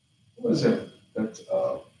 what is it? That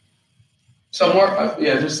somewhere,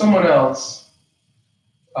 there's someone else.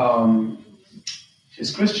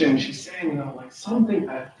 She's Christian. She's saying, like something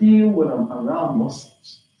I feel when I'm around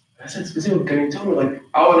Muslims. I said, specifically, can you tell me, like,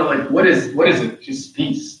 I want to, like, what is it? She's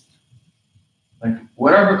peace. Like,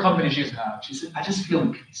 whatever company she's had, she said, I just feel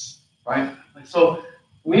peace, right? Like, so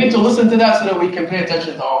we need to listen to that so that we can pay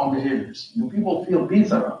attention to our own behaviors. Do people feel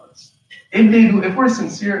peace around us? If they do, if we're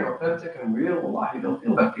sincere and authentic and real, wallahi, they'll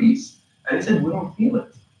feel that peace. And he said, we don't feel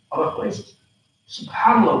it other places.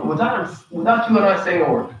 SubhanAllah, without you and I saying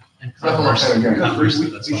a word. And conversely,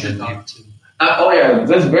 that's what they need to.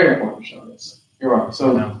 That's very important, Sean. You're right. So,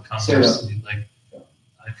 conversely, like,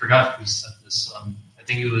 I forgot who said this. I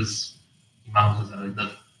think it was Imam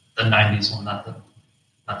Tarif, the 90s one, not the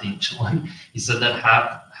ancient one. He said that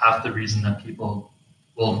half the reason that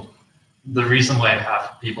the reason why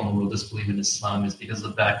half people in the world disbelieve in Islam is because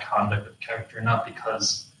of bad conduct of character, not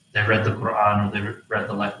because they read the Qur'an or they read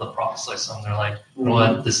the life of the Prophet. So they're like, you know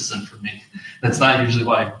what, this isn't for me. That's not usually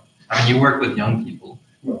why. I mean, you work with young people.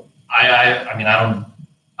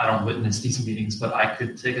 I don't witness these meetings, but I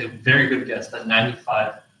could take a very good guess that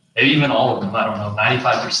 95, maybe even all of them, I don't know,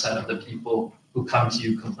 95% of the people who come to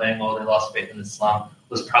you complaining, they lost faith in Islam,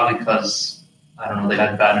 was probably because, I don't know, they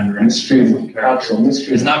had bad interaction.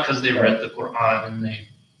 It's not because they read the Qur'an and they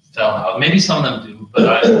fell out. Maybe some of them do,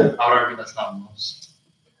 but I would argue that's not most.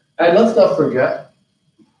 And let's not forget,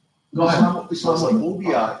 go ahead.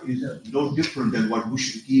 Islamophobia is no different than what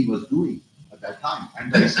Mushrikeen was doing at that time,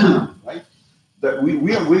 and Islam, right? That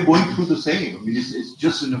we're going through the same. I mean, it's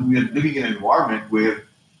just we are living in an environment where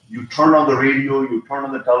you turn on the radio, you turn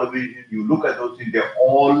on the television, you look at those things, they're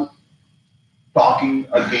all talking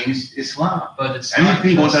against Islam. But it's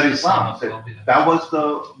anything was that Islam. That was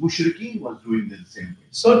the Mushrikeen was doing the same way.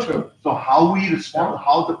 So true. So how we respond,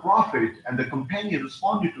 how the Prophet and the companion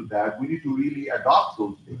responded to that, we need to really adopt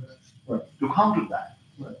those things to counter that.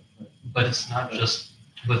 But it's not just,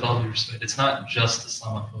 with all due respect, it's not just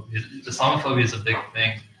Islamophobia. Islamophobia is a big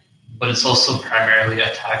thing, but it's also primarily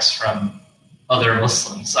attacks from other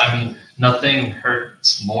Muslims. I mean, nothing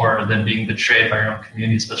hurts more than being betrayed by your own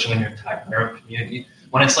community, especially when you're attacked by your own community.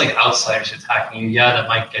 When it's like outsiders attacking you, that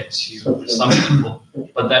might get to you for some people,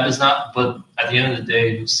 but that does not, but at the end of the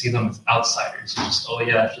day, you see them as outsiders. You just,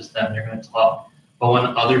 it's just them, they're going to talk. But when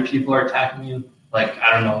other people are attacking you, like,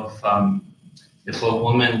 I don't know, if a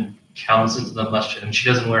woman comes into the masjid and she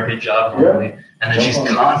doesn't wear hijab normally, and then she's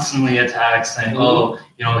constantly attacked saying,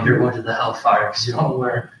 you're going to the hellfire because you don't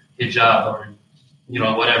wear hijab, or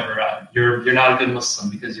whatever, you're not a good Muslim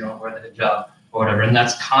because you don't wear the hijab or whatever, and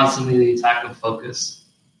that's constantly the attack of focus,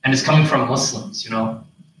 and it's coming from Muslims.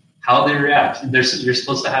 How they react. You're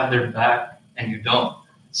supposed to have their back, and you don't.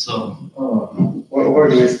 So, where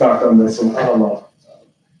do we start on this? SubhanAllah.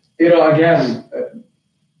 Again,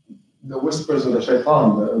 the whispers of the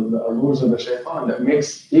shaitan, the allures of the shaitan that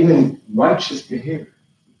makes even righteous behavior,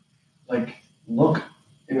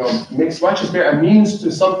 makes righteous behavior a means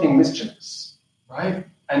to something mischievous, right?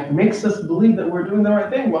 And makes us believe that we're doing the right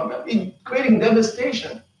thing, while creating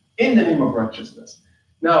devastation in the name of righteousness.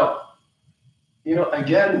 Now,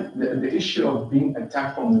 again, the issue of being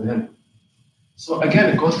attacked from within. So again,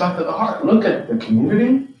 it goes back to the heart. Look at the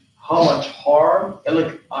community, how much harm,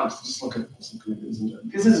 and honestly, just look at Muslim communities in general.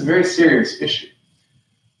 This is a very serious issue.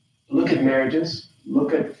 Look at marriages,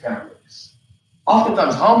 look at families.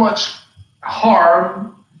 Oftentimes, how much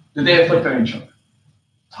harm do they inflict on each other?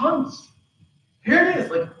 Tons. Here it is.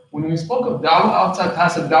 When we spoke of dawah outside,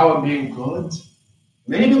 passive dawah being good,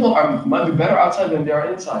 many people might be better outside than they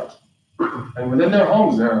are inside. And within their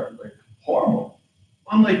homes, they're horrible.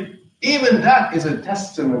 I'm even that is a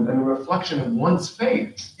testament and a reflection of one's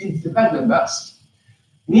faith. It's the best.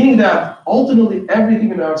 Meaning that ultimately everything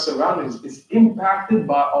in our surroundings is impacted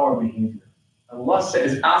by our behavior. Allah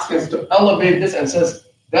is asking us to elevate this and says,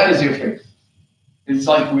 That is your faith. It's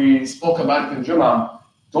like we spoke about it in Jummah.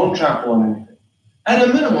 Don't trample on anything. At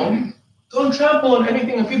a minimum, don't trample on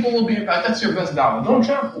anything and people will be impacted. That's your best da'wah. Don't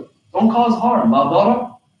trample. Don't cause harm. La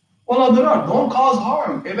dara wa la dirar. Don't cause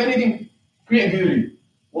harm. If anything, create beauty.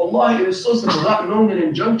 Wallahi, it is so simple. Not knowing an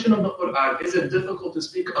injunction of the Qur'an, is it difficult to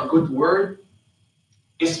speak a good word?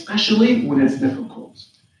 Especially when it's difficult.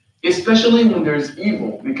 Especially when there's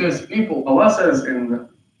evil. Because people, Allah says in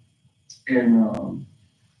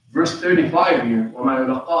verse 35 here, وَمَا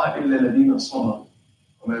يُلَقَّاهَ إِلَّا الَّذِينَ صَبَرُوا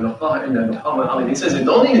وَمَا يُلَقَّاهَ إِلَّا بِحَوْلٍ عَظِيمٍ. He says,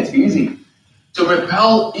 don't think it's easy to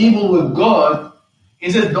repel evil with good. He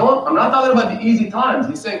says, I'm not talking about the easy times.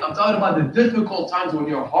 He's saying, I'm talking about the difficult times when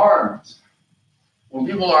you're harmed. When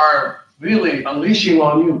people are really unleashing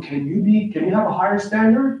on you, can you have a higher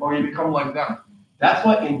standard or you become like them? That's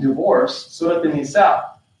why in divorce, Surah An-Nisa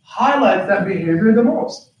highlights that behavior the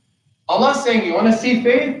most. Allah's saying, you want to see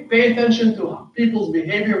faith? Pay attention to people's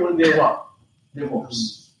behavior when they what?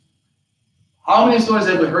 Divorce. How many stories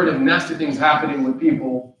have we heard of nasty things happening with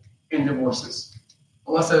people in divorces?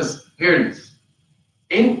 Allah says, here it is.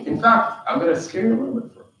 In fact, I'm going to scare you a little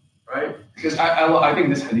bit further, right? Because I think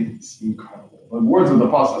this hadith is incredible. The words of the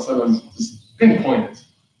Prophet ﷺ just pinpoint it.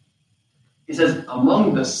 He says,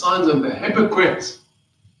 among the signs of the hypocrite,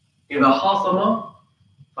 إِذَا خَاصَمَ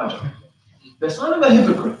فَجَرَ. The sign of a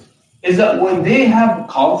hypocrite is that when they have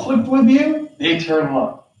conflict with you, they turn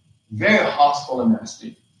what? Very hostile and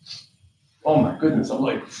nasty. Oh my goodness, I'm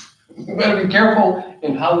like, we better be careful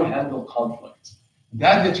in how we handle conflict.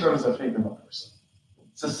 That determines the faith of a person.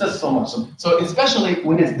 So it says so much. So especially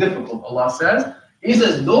when it's difficult, Allah says, He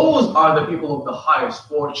says, those are the people of the highest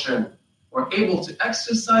fortune who are able to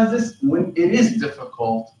exercise this when it is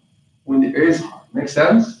difficult, when it is hard. Make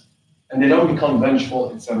sense? And they don't become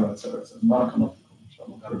vengeful, etc., etc., etc. Barakallah.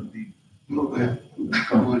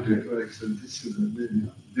 This is a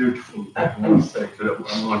really beautiful aspect that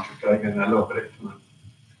I want to try and elaborate on.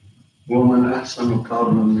 ومن أحسن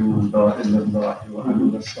قولا ممن دعا إلى الله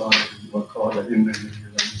وعمل صالحا وقال إنني من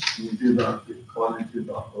المسلمين. The quality of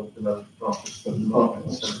the Prophet sallallahu alaihi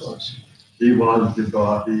wasallam. He was the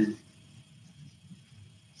dua. He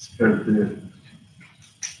spread the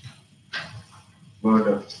word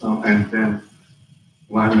of Islam, and then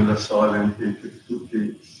وعمل صالحا he took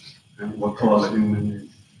it and وقال إنني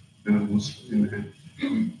من المسلمين.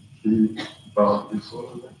 He bowed before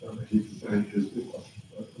Allah. He thanked his Allah.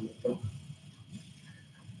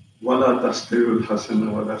 Wala tastirul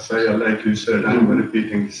hasana wala sayya, like you said, I'm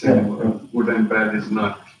repeating the same word. Good and bad is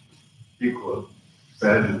not equal.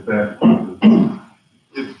 Bad is bad.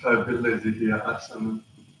 Idfa billati hiya ahsan.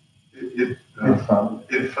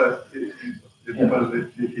 Idfa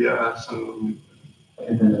billati hiya ahsan.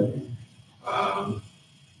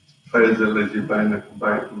 فإذا الذي بينك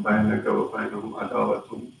وبينهم عداوة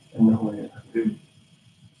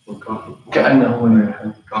كأنه.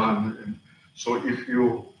 So if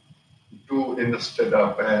you do instead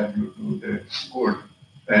of bad, you do the good,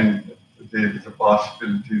 and there is a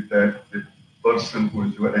possibility that the person who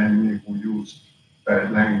is your enemy, who used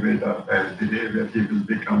bad language or bad behavior, he will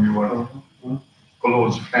become your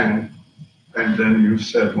close friend. And then you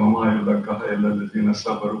said, وَمَا يُلَقَّاهَا إِلَّا الَّذِينَ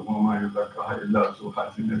صَبَرُوا وَمَا يُلَقَّاهَا إِلَّا ذُو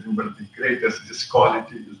حَظٍّ عَظِيمٍ. But the greatest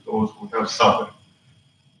quality is those who have sabr.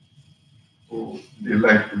 Who,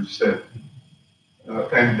 like you said.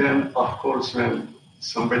 And then, of course, when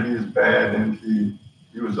somebody is bad and he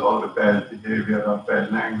uses all the bad behavior or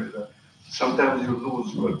bad language, sometimes you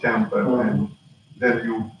lose your temper and then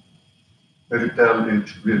you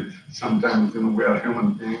retaliate with, sometimes, we are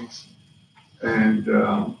human beings. And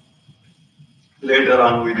later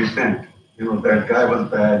on we repent. That guy was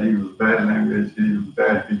bad, he used bad language, he used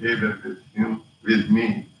bad behavior with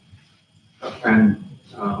me. And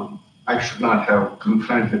I should not have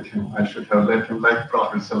confronted him. I should have let him, like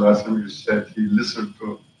Prophet ﷺ, you said, he listened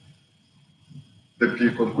to the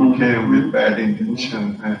people who came with bad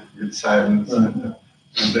intention and with silence. And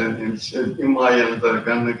then he said, إِمَّا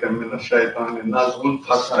يَنْزَغَنَّكَ مِنَ الشَّيْطَانِ نَزْغٌ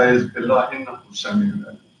فَاسْتَعِذْ بِاللَّهِ إِنَّهُ سَمِيعٌ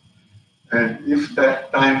عَلِيمٌ. And if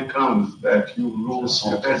that time comes that you lose,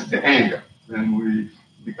 that's the anger. When we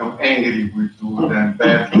become angry, we do then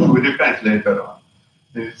bad things, we repent later on.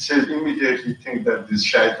 And it says immediately think that this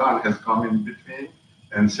shaitan has come in between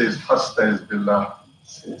and says, Fastaiz billah,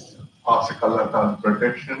 ask Allah Ta'ala's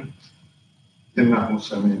protection, innahu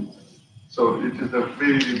sameen. So it is a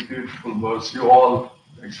very beautiful verse. You all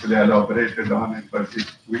actually elaborated on it, but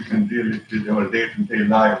we can deal it with our day-to-day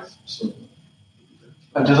lives. So,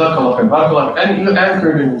 Jazakallah khair, barakallah. And you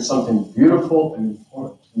anchored in something beautiful and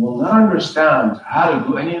important. You will not understand how to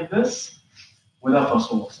do any of this without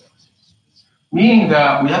Rasulullah. Meaning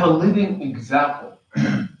that we have a living example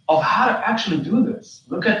of how to actually do this.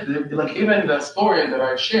 Look at even the story that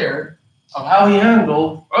I shared of how he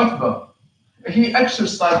handled Uthbah. He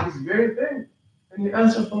exercised this very thing. And he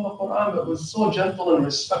answered from the Qur'an that was so gentle and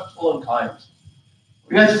respectful and kind.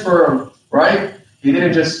 Yet firm, right? He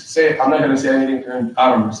didn't just say, I'm not going to say anything to him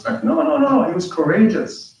out of respect. No. He was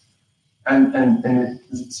courageous.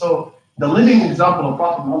 So the living example of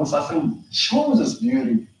Prophet Muhammad ﷺ shows us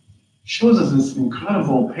beauty, shows us this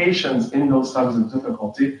incredible patience in those times of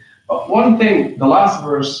difficulty. But one thing, the last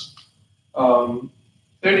verse,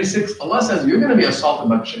 36, Allah says, you're going to be assaulted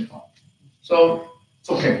by the shaitan. So it's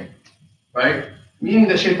okay, right? Meaning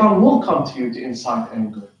the shaitan will come to you to incite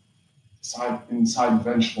anger, incite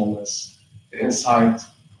vengefulness, incite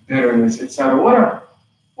bitterness, etc. Whatever.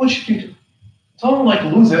 What should you do? Don't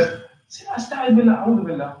lose it. Say, Asta'id billah, a'udhu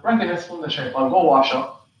billah. Recognize from the shaitan. Go wash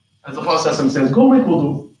up. As the Prophet says, go make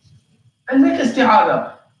wudu. And make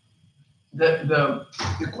isti'adah. The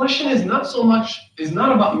question is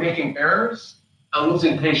not about making errors and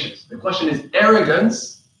losing patience. The question is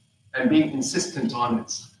arrogance and being insistent on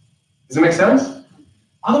it. Does it make sense?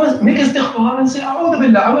 Otherwise, make istighfar and say, a'udhu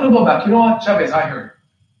billah, I'm going to go back. You know what, Chavez, I heard.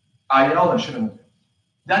 I yelled, I shouldn't have.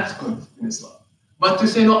 That's good in Islam. But to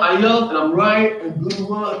say, no, I yelled and I'm right and good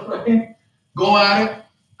word, right? Go at it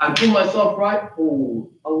and put myself right.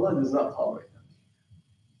 Oh, Allah does not tolerate that.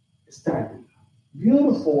 It's terrible.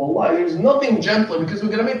 Beautiful, Allah. There's nothing gentler because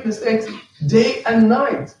we're going to make mistakes day and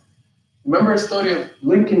night. Remember a story of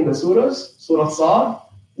linking the surahs? Surah Sad?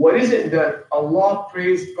 What is it that Allah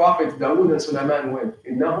praised Prophets Dawood and Sulaiman with?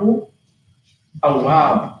 Innahu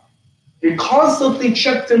awwab. He constantly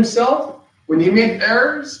checked himself when he made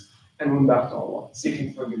errors and went back to Allah,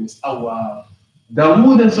 seeking forgiveness. Awwab.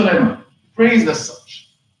 Dawood and Sulaiman, praised as such.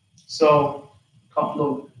 So, I'll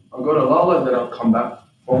go to Lala and then I'll come back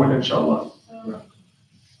forward, inshallah.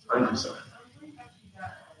 Thank you, sir.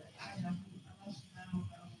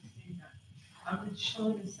 I will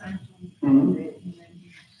show the sign to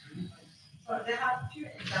So there are a few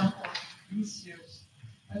examples this year.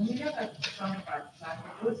 And we never talk about that.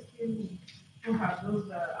 Those people who have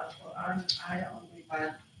those eye on the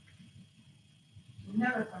back, we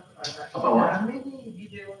never talk about that. There are many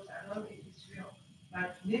videos, I know in Israel,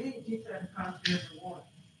 but many different countries in the world.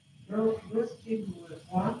 Those people were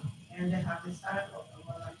born and they have the sign of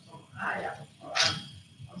some eye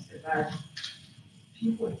of the back.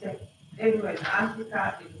 People take everywhere in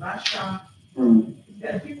Africa, in Russia.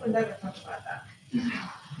 People never talk about that.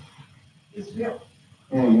 It's real.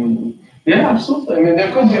 Yeah, absolutely. I mean,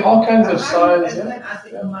 there could be all kinds of signs.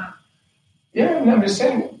 Yeah, I'm just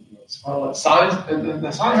saying. Signs,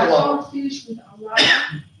 the signs of Allah. Here's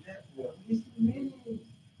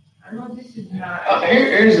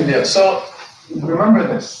the deal. So, remember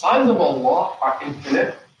this. Signs of Allah are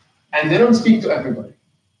infinite, and they don't speak to everybody.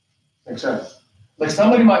 Makes sense? Like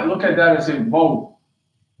somebody might look at that and say, whoa,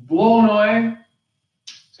 blown away.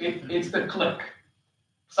 It's the click.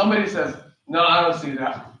 Somebody says, no, I don't see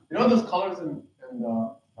that. You know those colors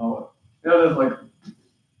there's like,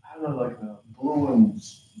 I don't know, like blue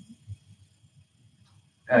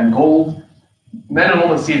and gold. Men and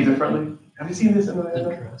women see it differently. Have you seen this in the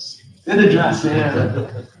dress? In the dress,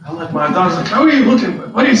 yeah. I'm like, my daughter's like, how are you looking?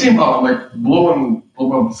 What are you seeing? Oh, I'm like, blue and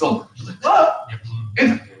silver. She's like, what?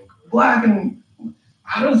 It's black and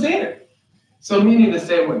I don't see it. So meaning the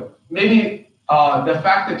same way. Maybe the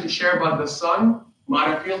fact that you share about the sun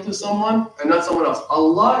might appeal to someone and not someone else.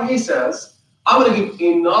 Allah, He says, I'm going to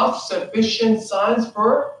give enough sufficient signs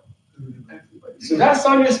for everybody. So that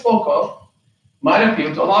sign you spoke of might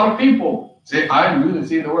appeal to a lot of people. Say, I really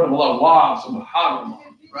see the word of Allah. Wow, subhanAllah,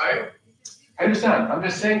 right? I understand. I'm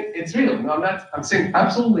just saying it's real. No, I'm saying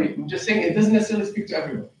absolutely. I'm just saying it doesn't necessarily speak to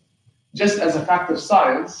everybody. Just as a fact of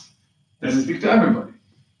science, doesn't speak to everybody.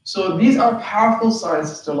 So these are powerful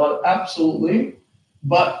signs to Allah, absolutely.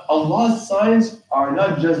 But Allah's signs are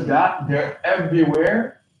not just that, they're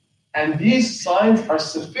everywhere. And these signs are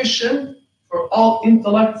sufficient for all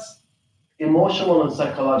intellects, emotional and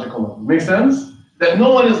psychological level. Make sense? That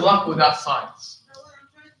no one is left without signs.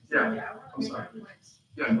 Yeah, I'm sorry.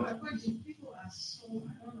 Yeah, go ahead. People are so,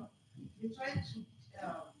 I don't know, they try to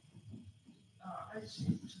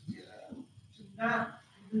not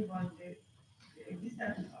believe on the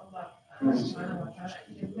existence of Allah subhanahu wa ta'ala.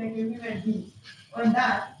 It is like a human being. On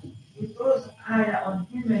that, it goes higher on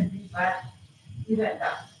human beings, but even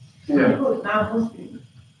that. Yeah. Because now most people,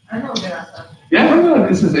 I know there are some. Yeah, no,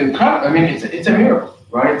 this is incredible. I mean, it's a miracle,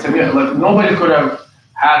 right? It's a miracle. Like nobody could have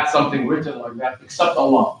had something written like that except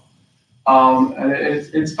Allah. And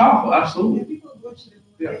it's powerful, absolutely. People go to the moon,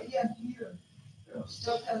 they hear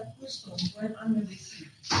Dr. Kusum went under the sea.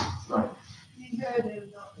 Right. He heard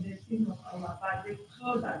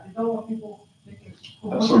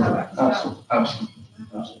Absolutely.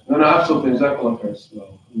 No, absolutely. Jazakallah khair.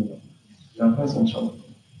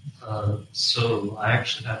 So I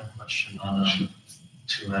actually had a question on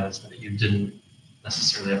two ayahs that you didn't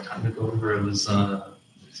necessarily have time to go over. It was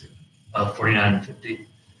 49 and 50,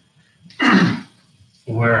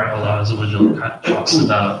 where Allah Azza wa Jalla kind of talks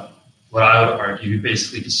about what I would argue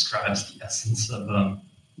basically describes the essence of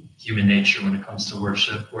human nature when it comes to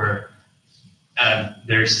worship, where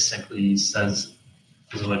very succinctly he says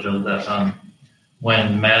Azza wa Jalla that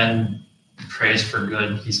when man prays for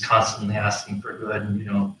good, he's constantly asking for good,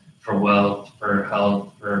 for wealth, for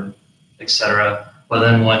health, for etc. But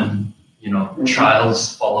then when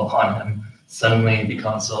trials fall upon him, suddenly he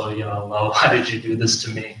becomes, oh, Allah, why did you do this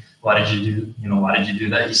to me? Why did you do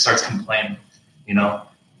that? He starts complaining, And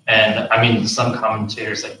I mean, some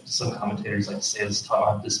commentators like to say this talk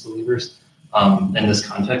about disbelievers in this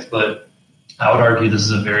context, but I would argue this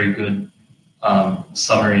is a very good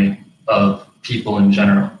summary of people in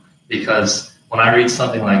general, because when I read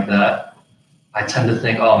something like that, I tend to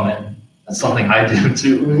think, oh man, that's something I do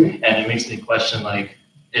too, and it makes me question my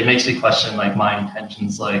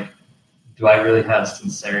intentions, do I really have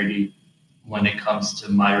sincerity when it comes to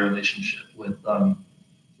my relationship with Allah?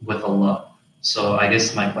 So I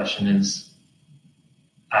guess my question is,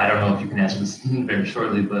 I don't know if you can answer this very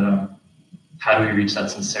shortly, but how do we reach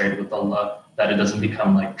that sincerity with Allah, that it doesn't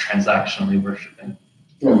become like transactionally worshiping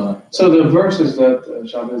Allah? So the verses that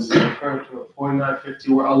Shab is referring to, 49,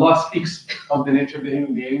 50, where Allah speaks of the nature of the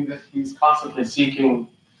human being, that He's constantly seeking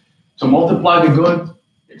to multiply the good,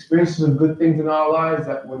 experiences of good things in our lives,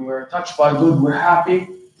 that when we're touched by good, we're happy.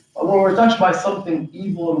 But when we're touched by something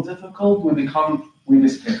evil and difficult, we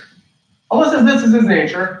despair. Allah says this is His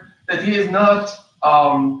nature, that He is not,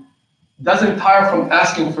 doesn't tire from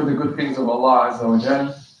asking for the good things of Allah Azza wa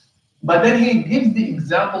Jal. But then He gives the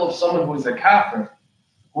example of someone who is a kafir,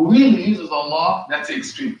 who really uses Allah, that's the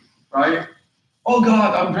extreme, right? Oh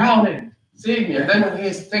God, I'm drowning, save me. And then when he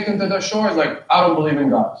is taken to the shore, he's like, I don't believe in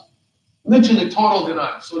God. Literally total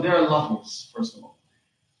denial. So there are levels, first of all.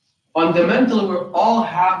 Fundamentally, we all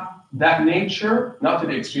have that nature, not to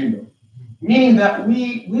the extreme though. Meaning that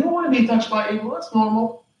we don't want to be touched by evil, that's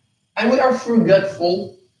normal. And we are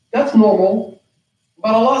forgetful, that's normal.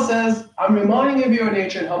 But Allah says, I'm reminding you of your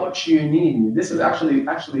nature and how much you need me. This is actually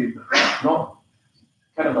no,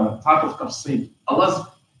 kind of a type of tafsir. Allah's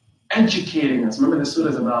educating us. Remember the surah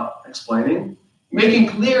is about explaining, making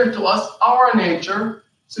clear to us our nature.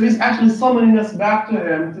 So He's actually summoning us back to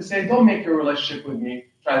Him to say, don't make your relationship with me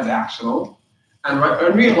transactional, and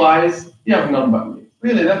realize you have none but me.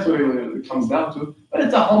 Really, that's what it comes down to. But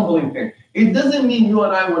it's a humbling thing. It doesn't mean you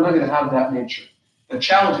and I, we're not going to have that nature. The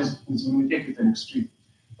challenge is when we take it to an extreme.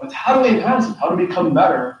 But how do we enhance it? How do we become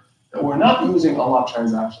better? That we're not using Allah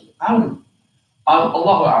transactionally. Allahu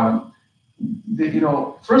A'lam.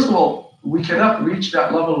 First of all, we cannot reach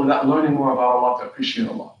that level without learning more about Allah to appreciate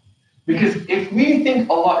Allah. Because if we think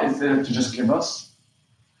Allah is there to just give us,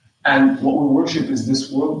 and what we worship is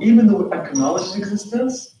this world, even though we acknowledge His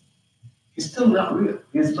existence, He's still not real.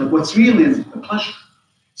 He's like, what's real is the pleasure.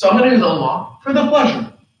 So I'm going to use Allah for the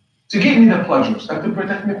pleasure, to give me the pleasures and to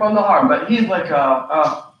protect me from the harm. But He's like kind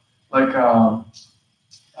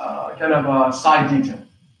of a side detail,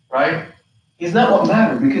 right? He's not what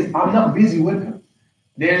matters because I'm not busy with Him.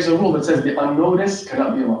 There's a rule that says the unnoticed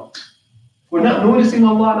cannot be loved. If we're not noticing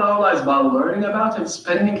Allah in our lives by learning about Him,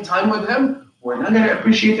 spending time with Him, we're not going to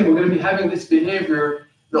appreciate Him. We're going to be having this behavior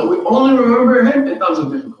that we only remember Him in times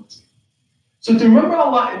of difficulty. So to remember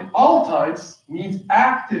Allah in all times means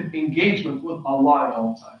active engagement with Allah in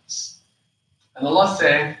all times. And Allah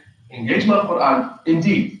saying, engagement with Qur'an,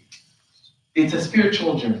 indeed, it's a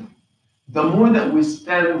spiritual journey. The more that we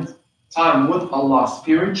spend time with Allah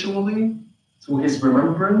spiritually, through His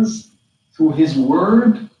remembrance, through His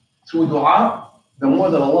word, through dua, the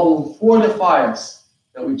more that Allah will fortify us,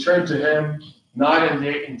 that we turn to Him night and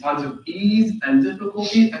day in times of ease and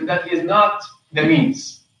difficulty, and that He is not the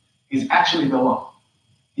means. He's actually the law.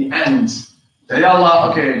 He ends. Say,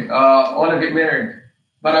 Allah, okay, I want to get married,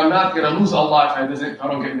 but I'm not going to lose Allah if I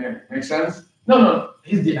don't get married. Make sense? No.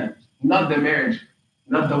 He's the end. Not the marriage,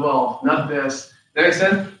 not the wealth, not this. That makes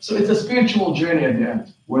sense? So it's a spiritual journey at the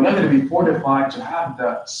end. We're not going to be fortified to have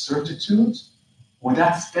that certitude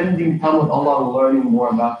without spending time with Allah and learning more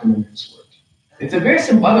about Him and His word. It's a very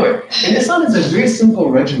simple, by the way, in Islam it's a very simple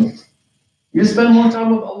regimen. You spend more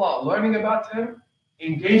time with Allah, learning about Him,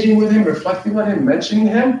 engaging with Him, reflecting on Him, mentioning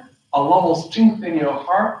Him, Allah will strengthen your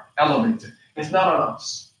heart, elevate it. It's not on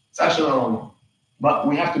us. It's actually not on Allah. But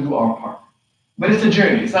we have to do our part. But it's a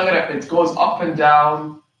journey. It goes up and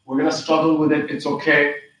down. We're going to struggle with it. It's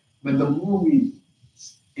okay. But the more we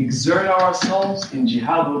exert ourselves in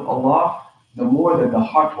jihad with Allah, the more that the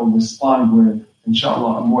heart will respond with,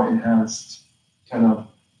 inshallah, a more enhanced kind of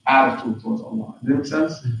attitude towards Allah. Does that make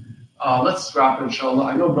sense? Let's wrap, inshallah.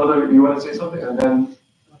 I know, brother, you want to say something, and then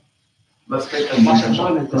let's take a I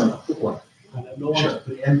don't want to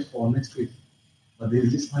preempt for next week, but there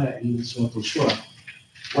is this ayah in Surah Fussilat.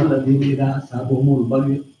 وَالَّذِينَ إِذَا أَصَابَهُمُ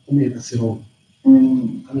الْبَغْيُ هُمْ يَتَسِرُونَ. I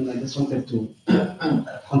mean, I just wanted to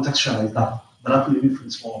contextualize that. That will be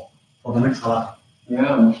different for the next halakha.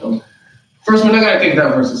 Yeah, mashallah. First, we're not going to take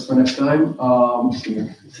that verses for next time.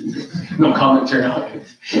 No commentary on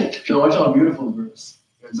it. No, mashallah, beautiful verse.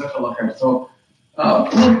 Jazakallah khair. So,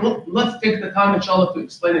 let's take the time, inshallah, to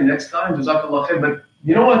explain it next time. Jazakallah khair. But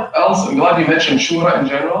you know what else? I'm glad you mentioned Shura in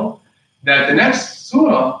general. That the next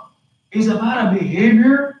surah is about a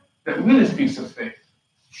behavior that really speaks of faith.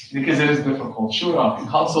 Because it is difficult. Shura,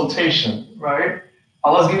 consultation, right?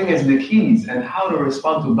 Allah's giving us the keys and how to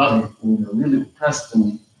respond to baghi when you're really pressed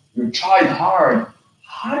and you're tried hard.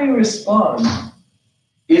 How do you respond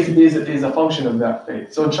is a function of that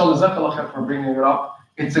faith. So inshallah, jazakallah khair for bringing it up.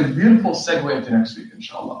 It's a beautiful segue into next week,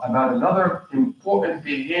 inshallah, about another important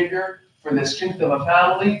behavior for the strength of a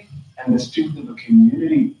family and the strength of a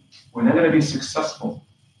community. We're not going to be successful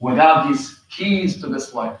without these keys to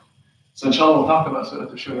this life. So inshallah, we'll talk about Surah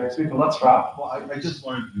Fussilat next week, but let's wrap. Well, I just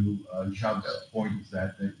wanted to shout that point is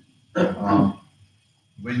that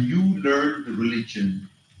when you learn the religion,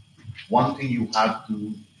 one thing you have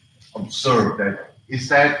to observe that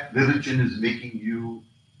religion is making you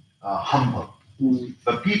humble.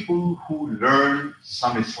 The people who learn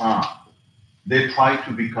some Islam, they try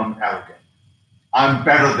to become arrogant. I'm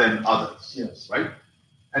better than others. Yes. Right?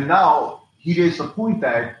 And now he raised the point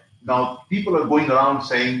that now people are going around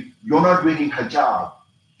saying, you're not wearing hijab,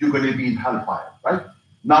 you're going to be in hellfire, right?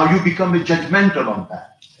 Now you become a judgmental on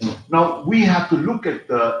that. Now we have to look at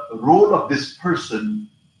the role of this person.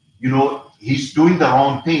 You know, he's doing the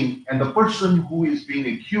wrong thing, and the person who is being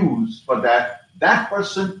accused for that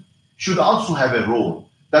person should also have a role.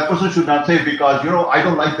 That person should not say, because, I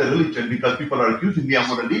don't like the religion because people are accusing me, I'm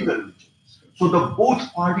going to leave the religion. So the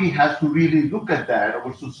both party has to really look at that.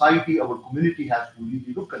 Our society, our community has to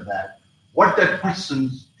really look at that. What that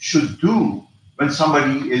person should do when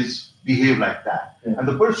somebody is behave like that. Yeah. And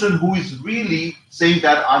the person who is really saying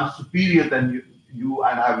that I'm superior than you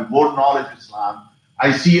and I have more knowledge of Islam,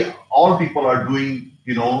 I see all people are doing,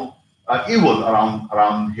 evil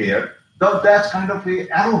around here. That's kind of a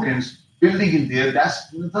arrogance building in there.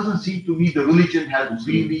 It doesn't seem to me the religion has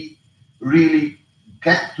really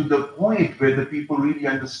get to the point where the people really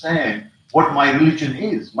understand what my religion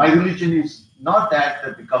is. My religion is not that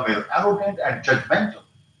they become arrogant and judgmental.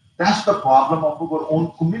 That's the problem of our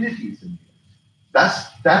own communities in here.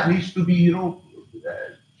 That needs to be, you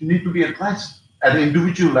need to be addressed at the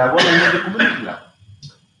individual level and at the community level.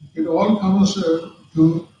 It all comes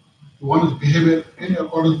to one's behavior in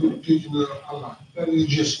accordance with the teaching of Allah. That is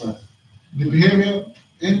just right. The behavior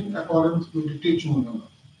in accordance with the teaching of Allah.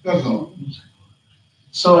 That's all.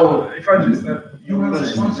 So, if I just you have a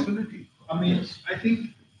responsibility. I think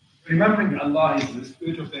remembering Allah is the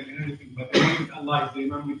spirit of the community, but remembering Allah is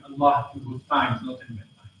remembering Allah in good times, not in bad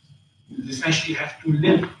times. You essentially have to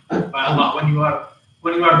live by Allah.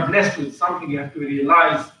 When you are blessed with something, you have to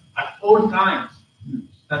realize at all times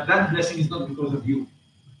that blessing is not because of you.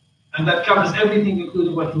 And that covers everything,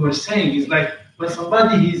 including what you were saying. It's like when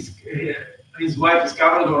somebody, his wife is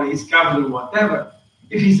covered or he's covered or whatever,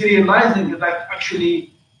 if he's realizing that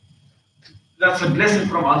actually that's a blessing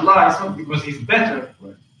from Allah, it's not because he's better,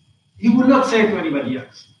 he will not say it to anybody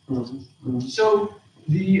else. So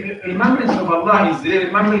the remembrance of Allah is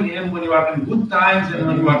remembering Him when you are in good times and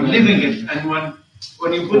when you are living it, and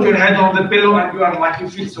when you put your head on the pillow and you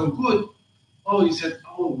feel so good. Oh, you said,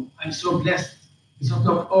 oh, I'm so blessed. It's not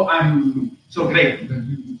like, oh, I'm so great.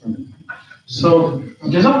 So,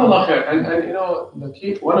 Jazakallah khair.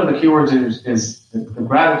 And one of the key words is the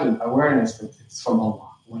gratitude, awareness that it's from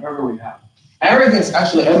Allah, whatever we have. Arrogance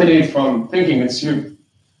actually emanates from thinking it's you.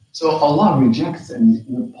 So Allah rejects and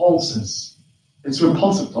repulses. It's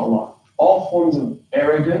repulsive to Allah. All forms of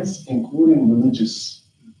arrogance, including religious,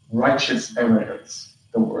 righteous arrogance,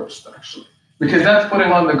 the worst actually. Because that's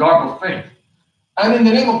putting on the garb of faith. And in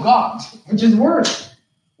the name of God, which is worse.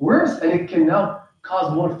 Worse, and it can now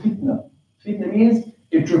cause more fitna. Fitna means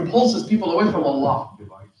it repulses people away from Allah.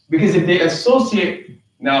 Because if they associate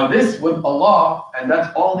now this with Allah, and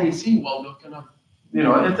that's all they see, well, they're kind of,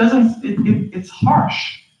 it doesn't, it's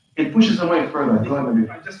harsh. It pushes away further. Go ahead,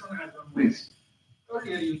 I just want to add one more. Please.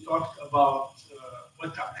 Earlier you talked about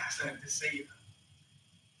what Hassan is saying.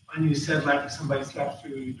 And you said, like, if somebody slaps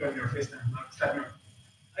you, you turn your face and not slap you.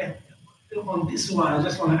 On this one, I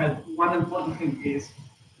just want to add one important thing is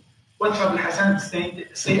what Rabbi Hassan say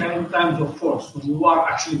in times of force, when you are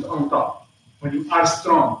actually on top, when you are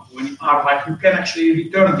strong, when you are like you can actually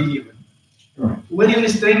return the evil. Right. When you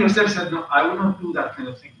restrain yourself, said no, I will not do that kind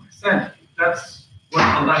of thing myself. That's what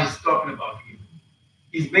Allah is talking about here.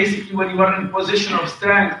 It's basically when you are in a position of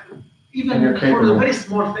strength, even for a very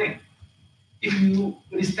small thing. If you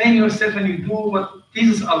restrain yourself and you do what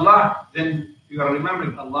pleases Allah, then you are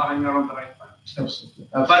remembering Allah and you are on the right path. Absolutely.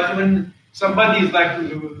 But when somebody is like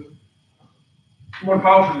more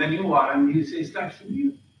powerful than you are, and he says that to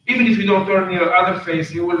you, even if you don't turn your other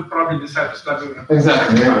face, you will probably decide to slap you.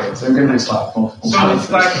 Exactly. Yeah. So you're going to be slapped. So it's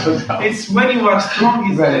like it's when you are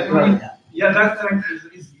strong. Right. Yeah, that strength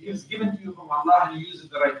is given to you from Allah, and you use it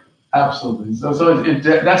the right way. Absolutely. So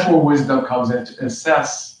that's where wisdom comes in to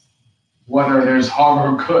assess whether there's harm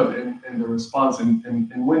or good in the response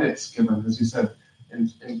and when it's given, as you said,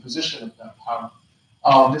 in position of that power.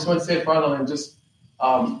 Just want to say finally, and just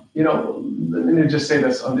let me just say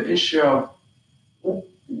this on the issue of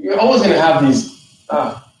you're always going to have these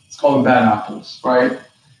let's call them bad apples, right?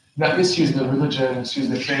 That misuse the religion, misuse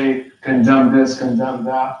the faith, condemn this, condemn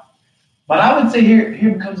that. But I would say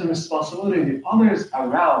here becomes a responsibility of the others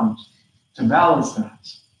around to balance that.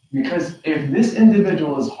 Because if this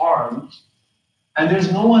individual is harmed and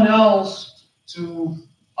there's no one else to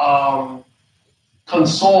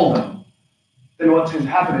console them, then what's going to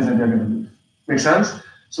happen is that they're going to leave. Make sense?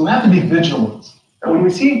 So we have to be vigilant. And when we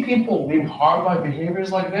see people being harmed by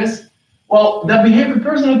behaviors like this, well, that behavior, the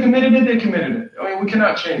person who committed it, they committed it. I mean, we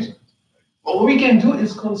cannot change it. But what we can do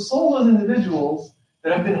is console those individuals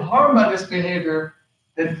that have been harmed by this behavior,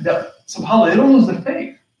 that somehow they don't lose the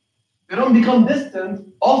faith. They don't become distant.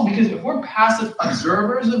 Also, because if we're passive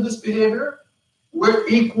observers of this behavior, we're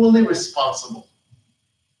equally responsible.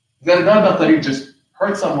 That Tarif just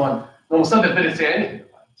hurt someone, no Mustafa didn't say anything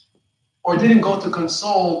about it. Or didn't go to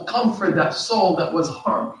console, comfort that soul that was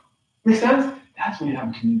harmed. Make sense? That's when you have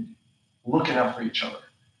a community, looking out for each other.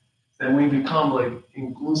 Then we become like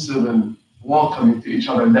inclusive and welcoming to each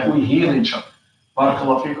other, that we heal each other.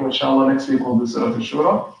 Barakallahu feekum, inshallah, next week we'll do Surah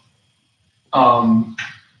Fussilat.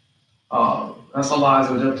 Ask Allah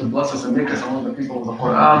Azza wa Jalla to bless us and make us among the people of the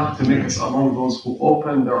Qur'an, to make us among those who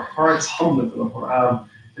open their hearts humbly to the Qur'an,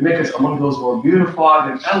 to make us among those who are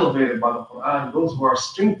beautified and elevated by the Qur'an, those who are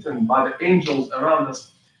strengthened by the angels around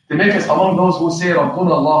us, to make us among those who say, رَبُّنَا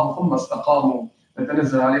اللَّهُ ثُمَّ اسْتَقَامُوا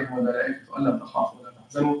تَتَنَزَّلُ عَلَيْهِمُ الْمَلَائِكَةُ أَلَّا تَخَافُوا وَلَا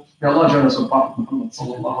تَحْزَنُوا. May Allah join us with Prophet Muhammad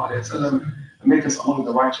sallallahu alayhi wa sallam, and make us among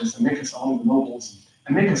the righteous, and make us among the nobles,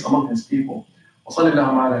 and make us among His people. وصلى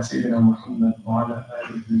اللهم على سيدنا محمد وعلى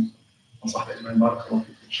آله وصحبه أجمعين. بارك الله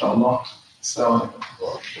فيكم إن شاء الله. السلام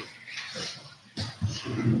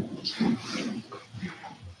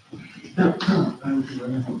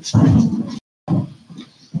عليكم.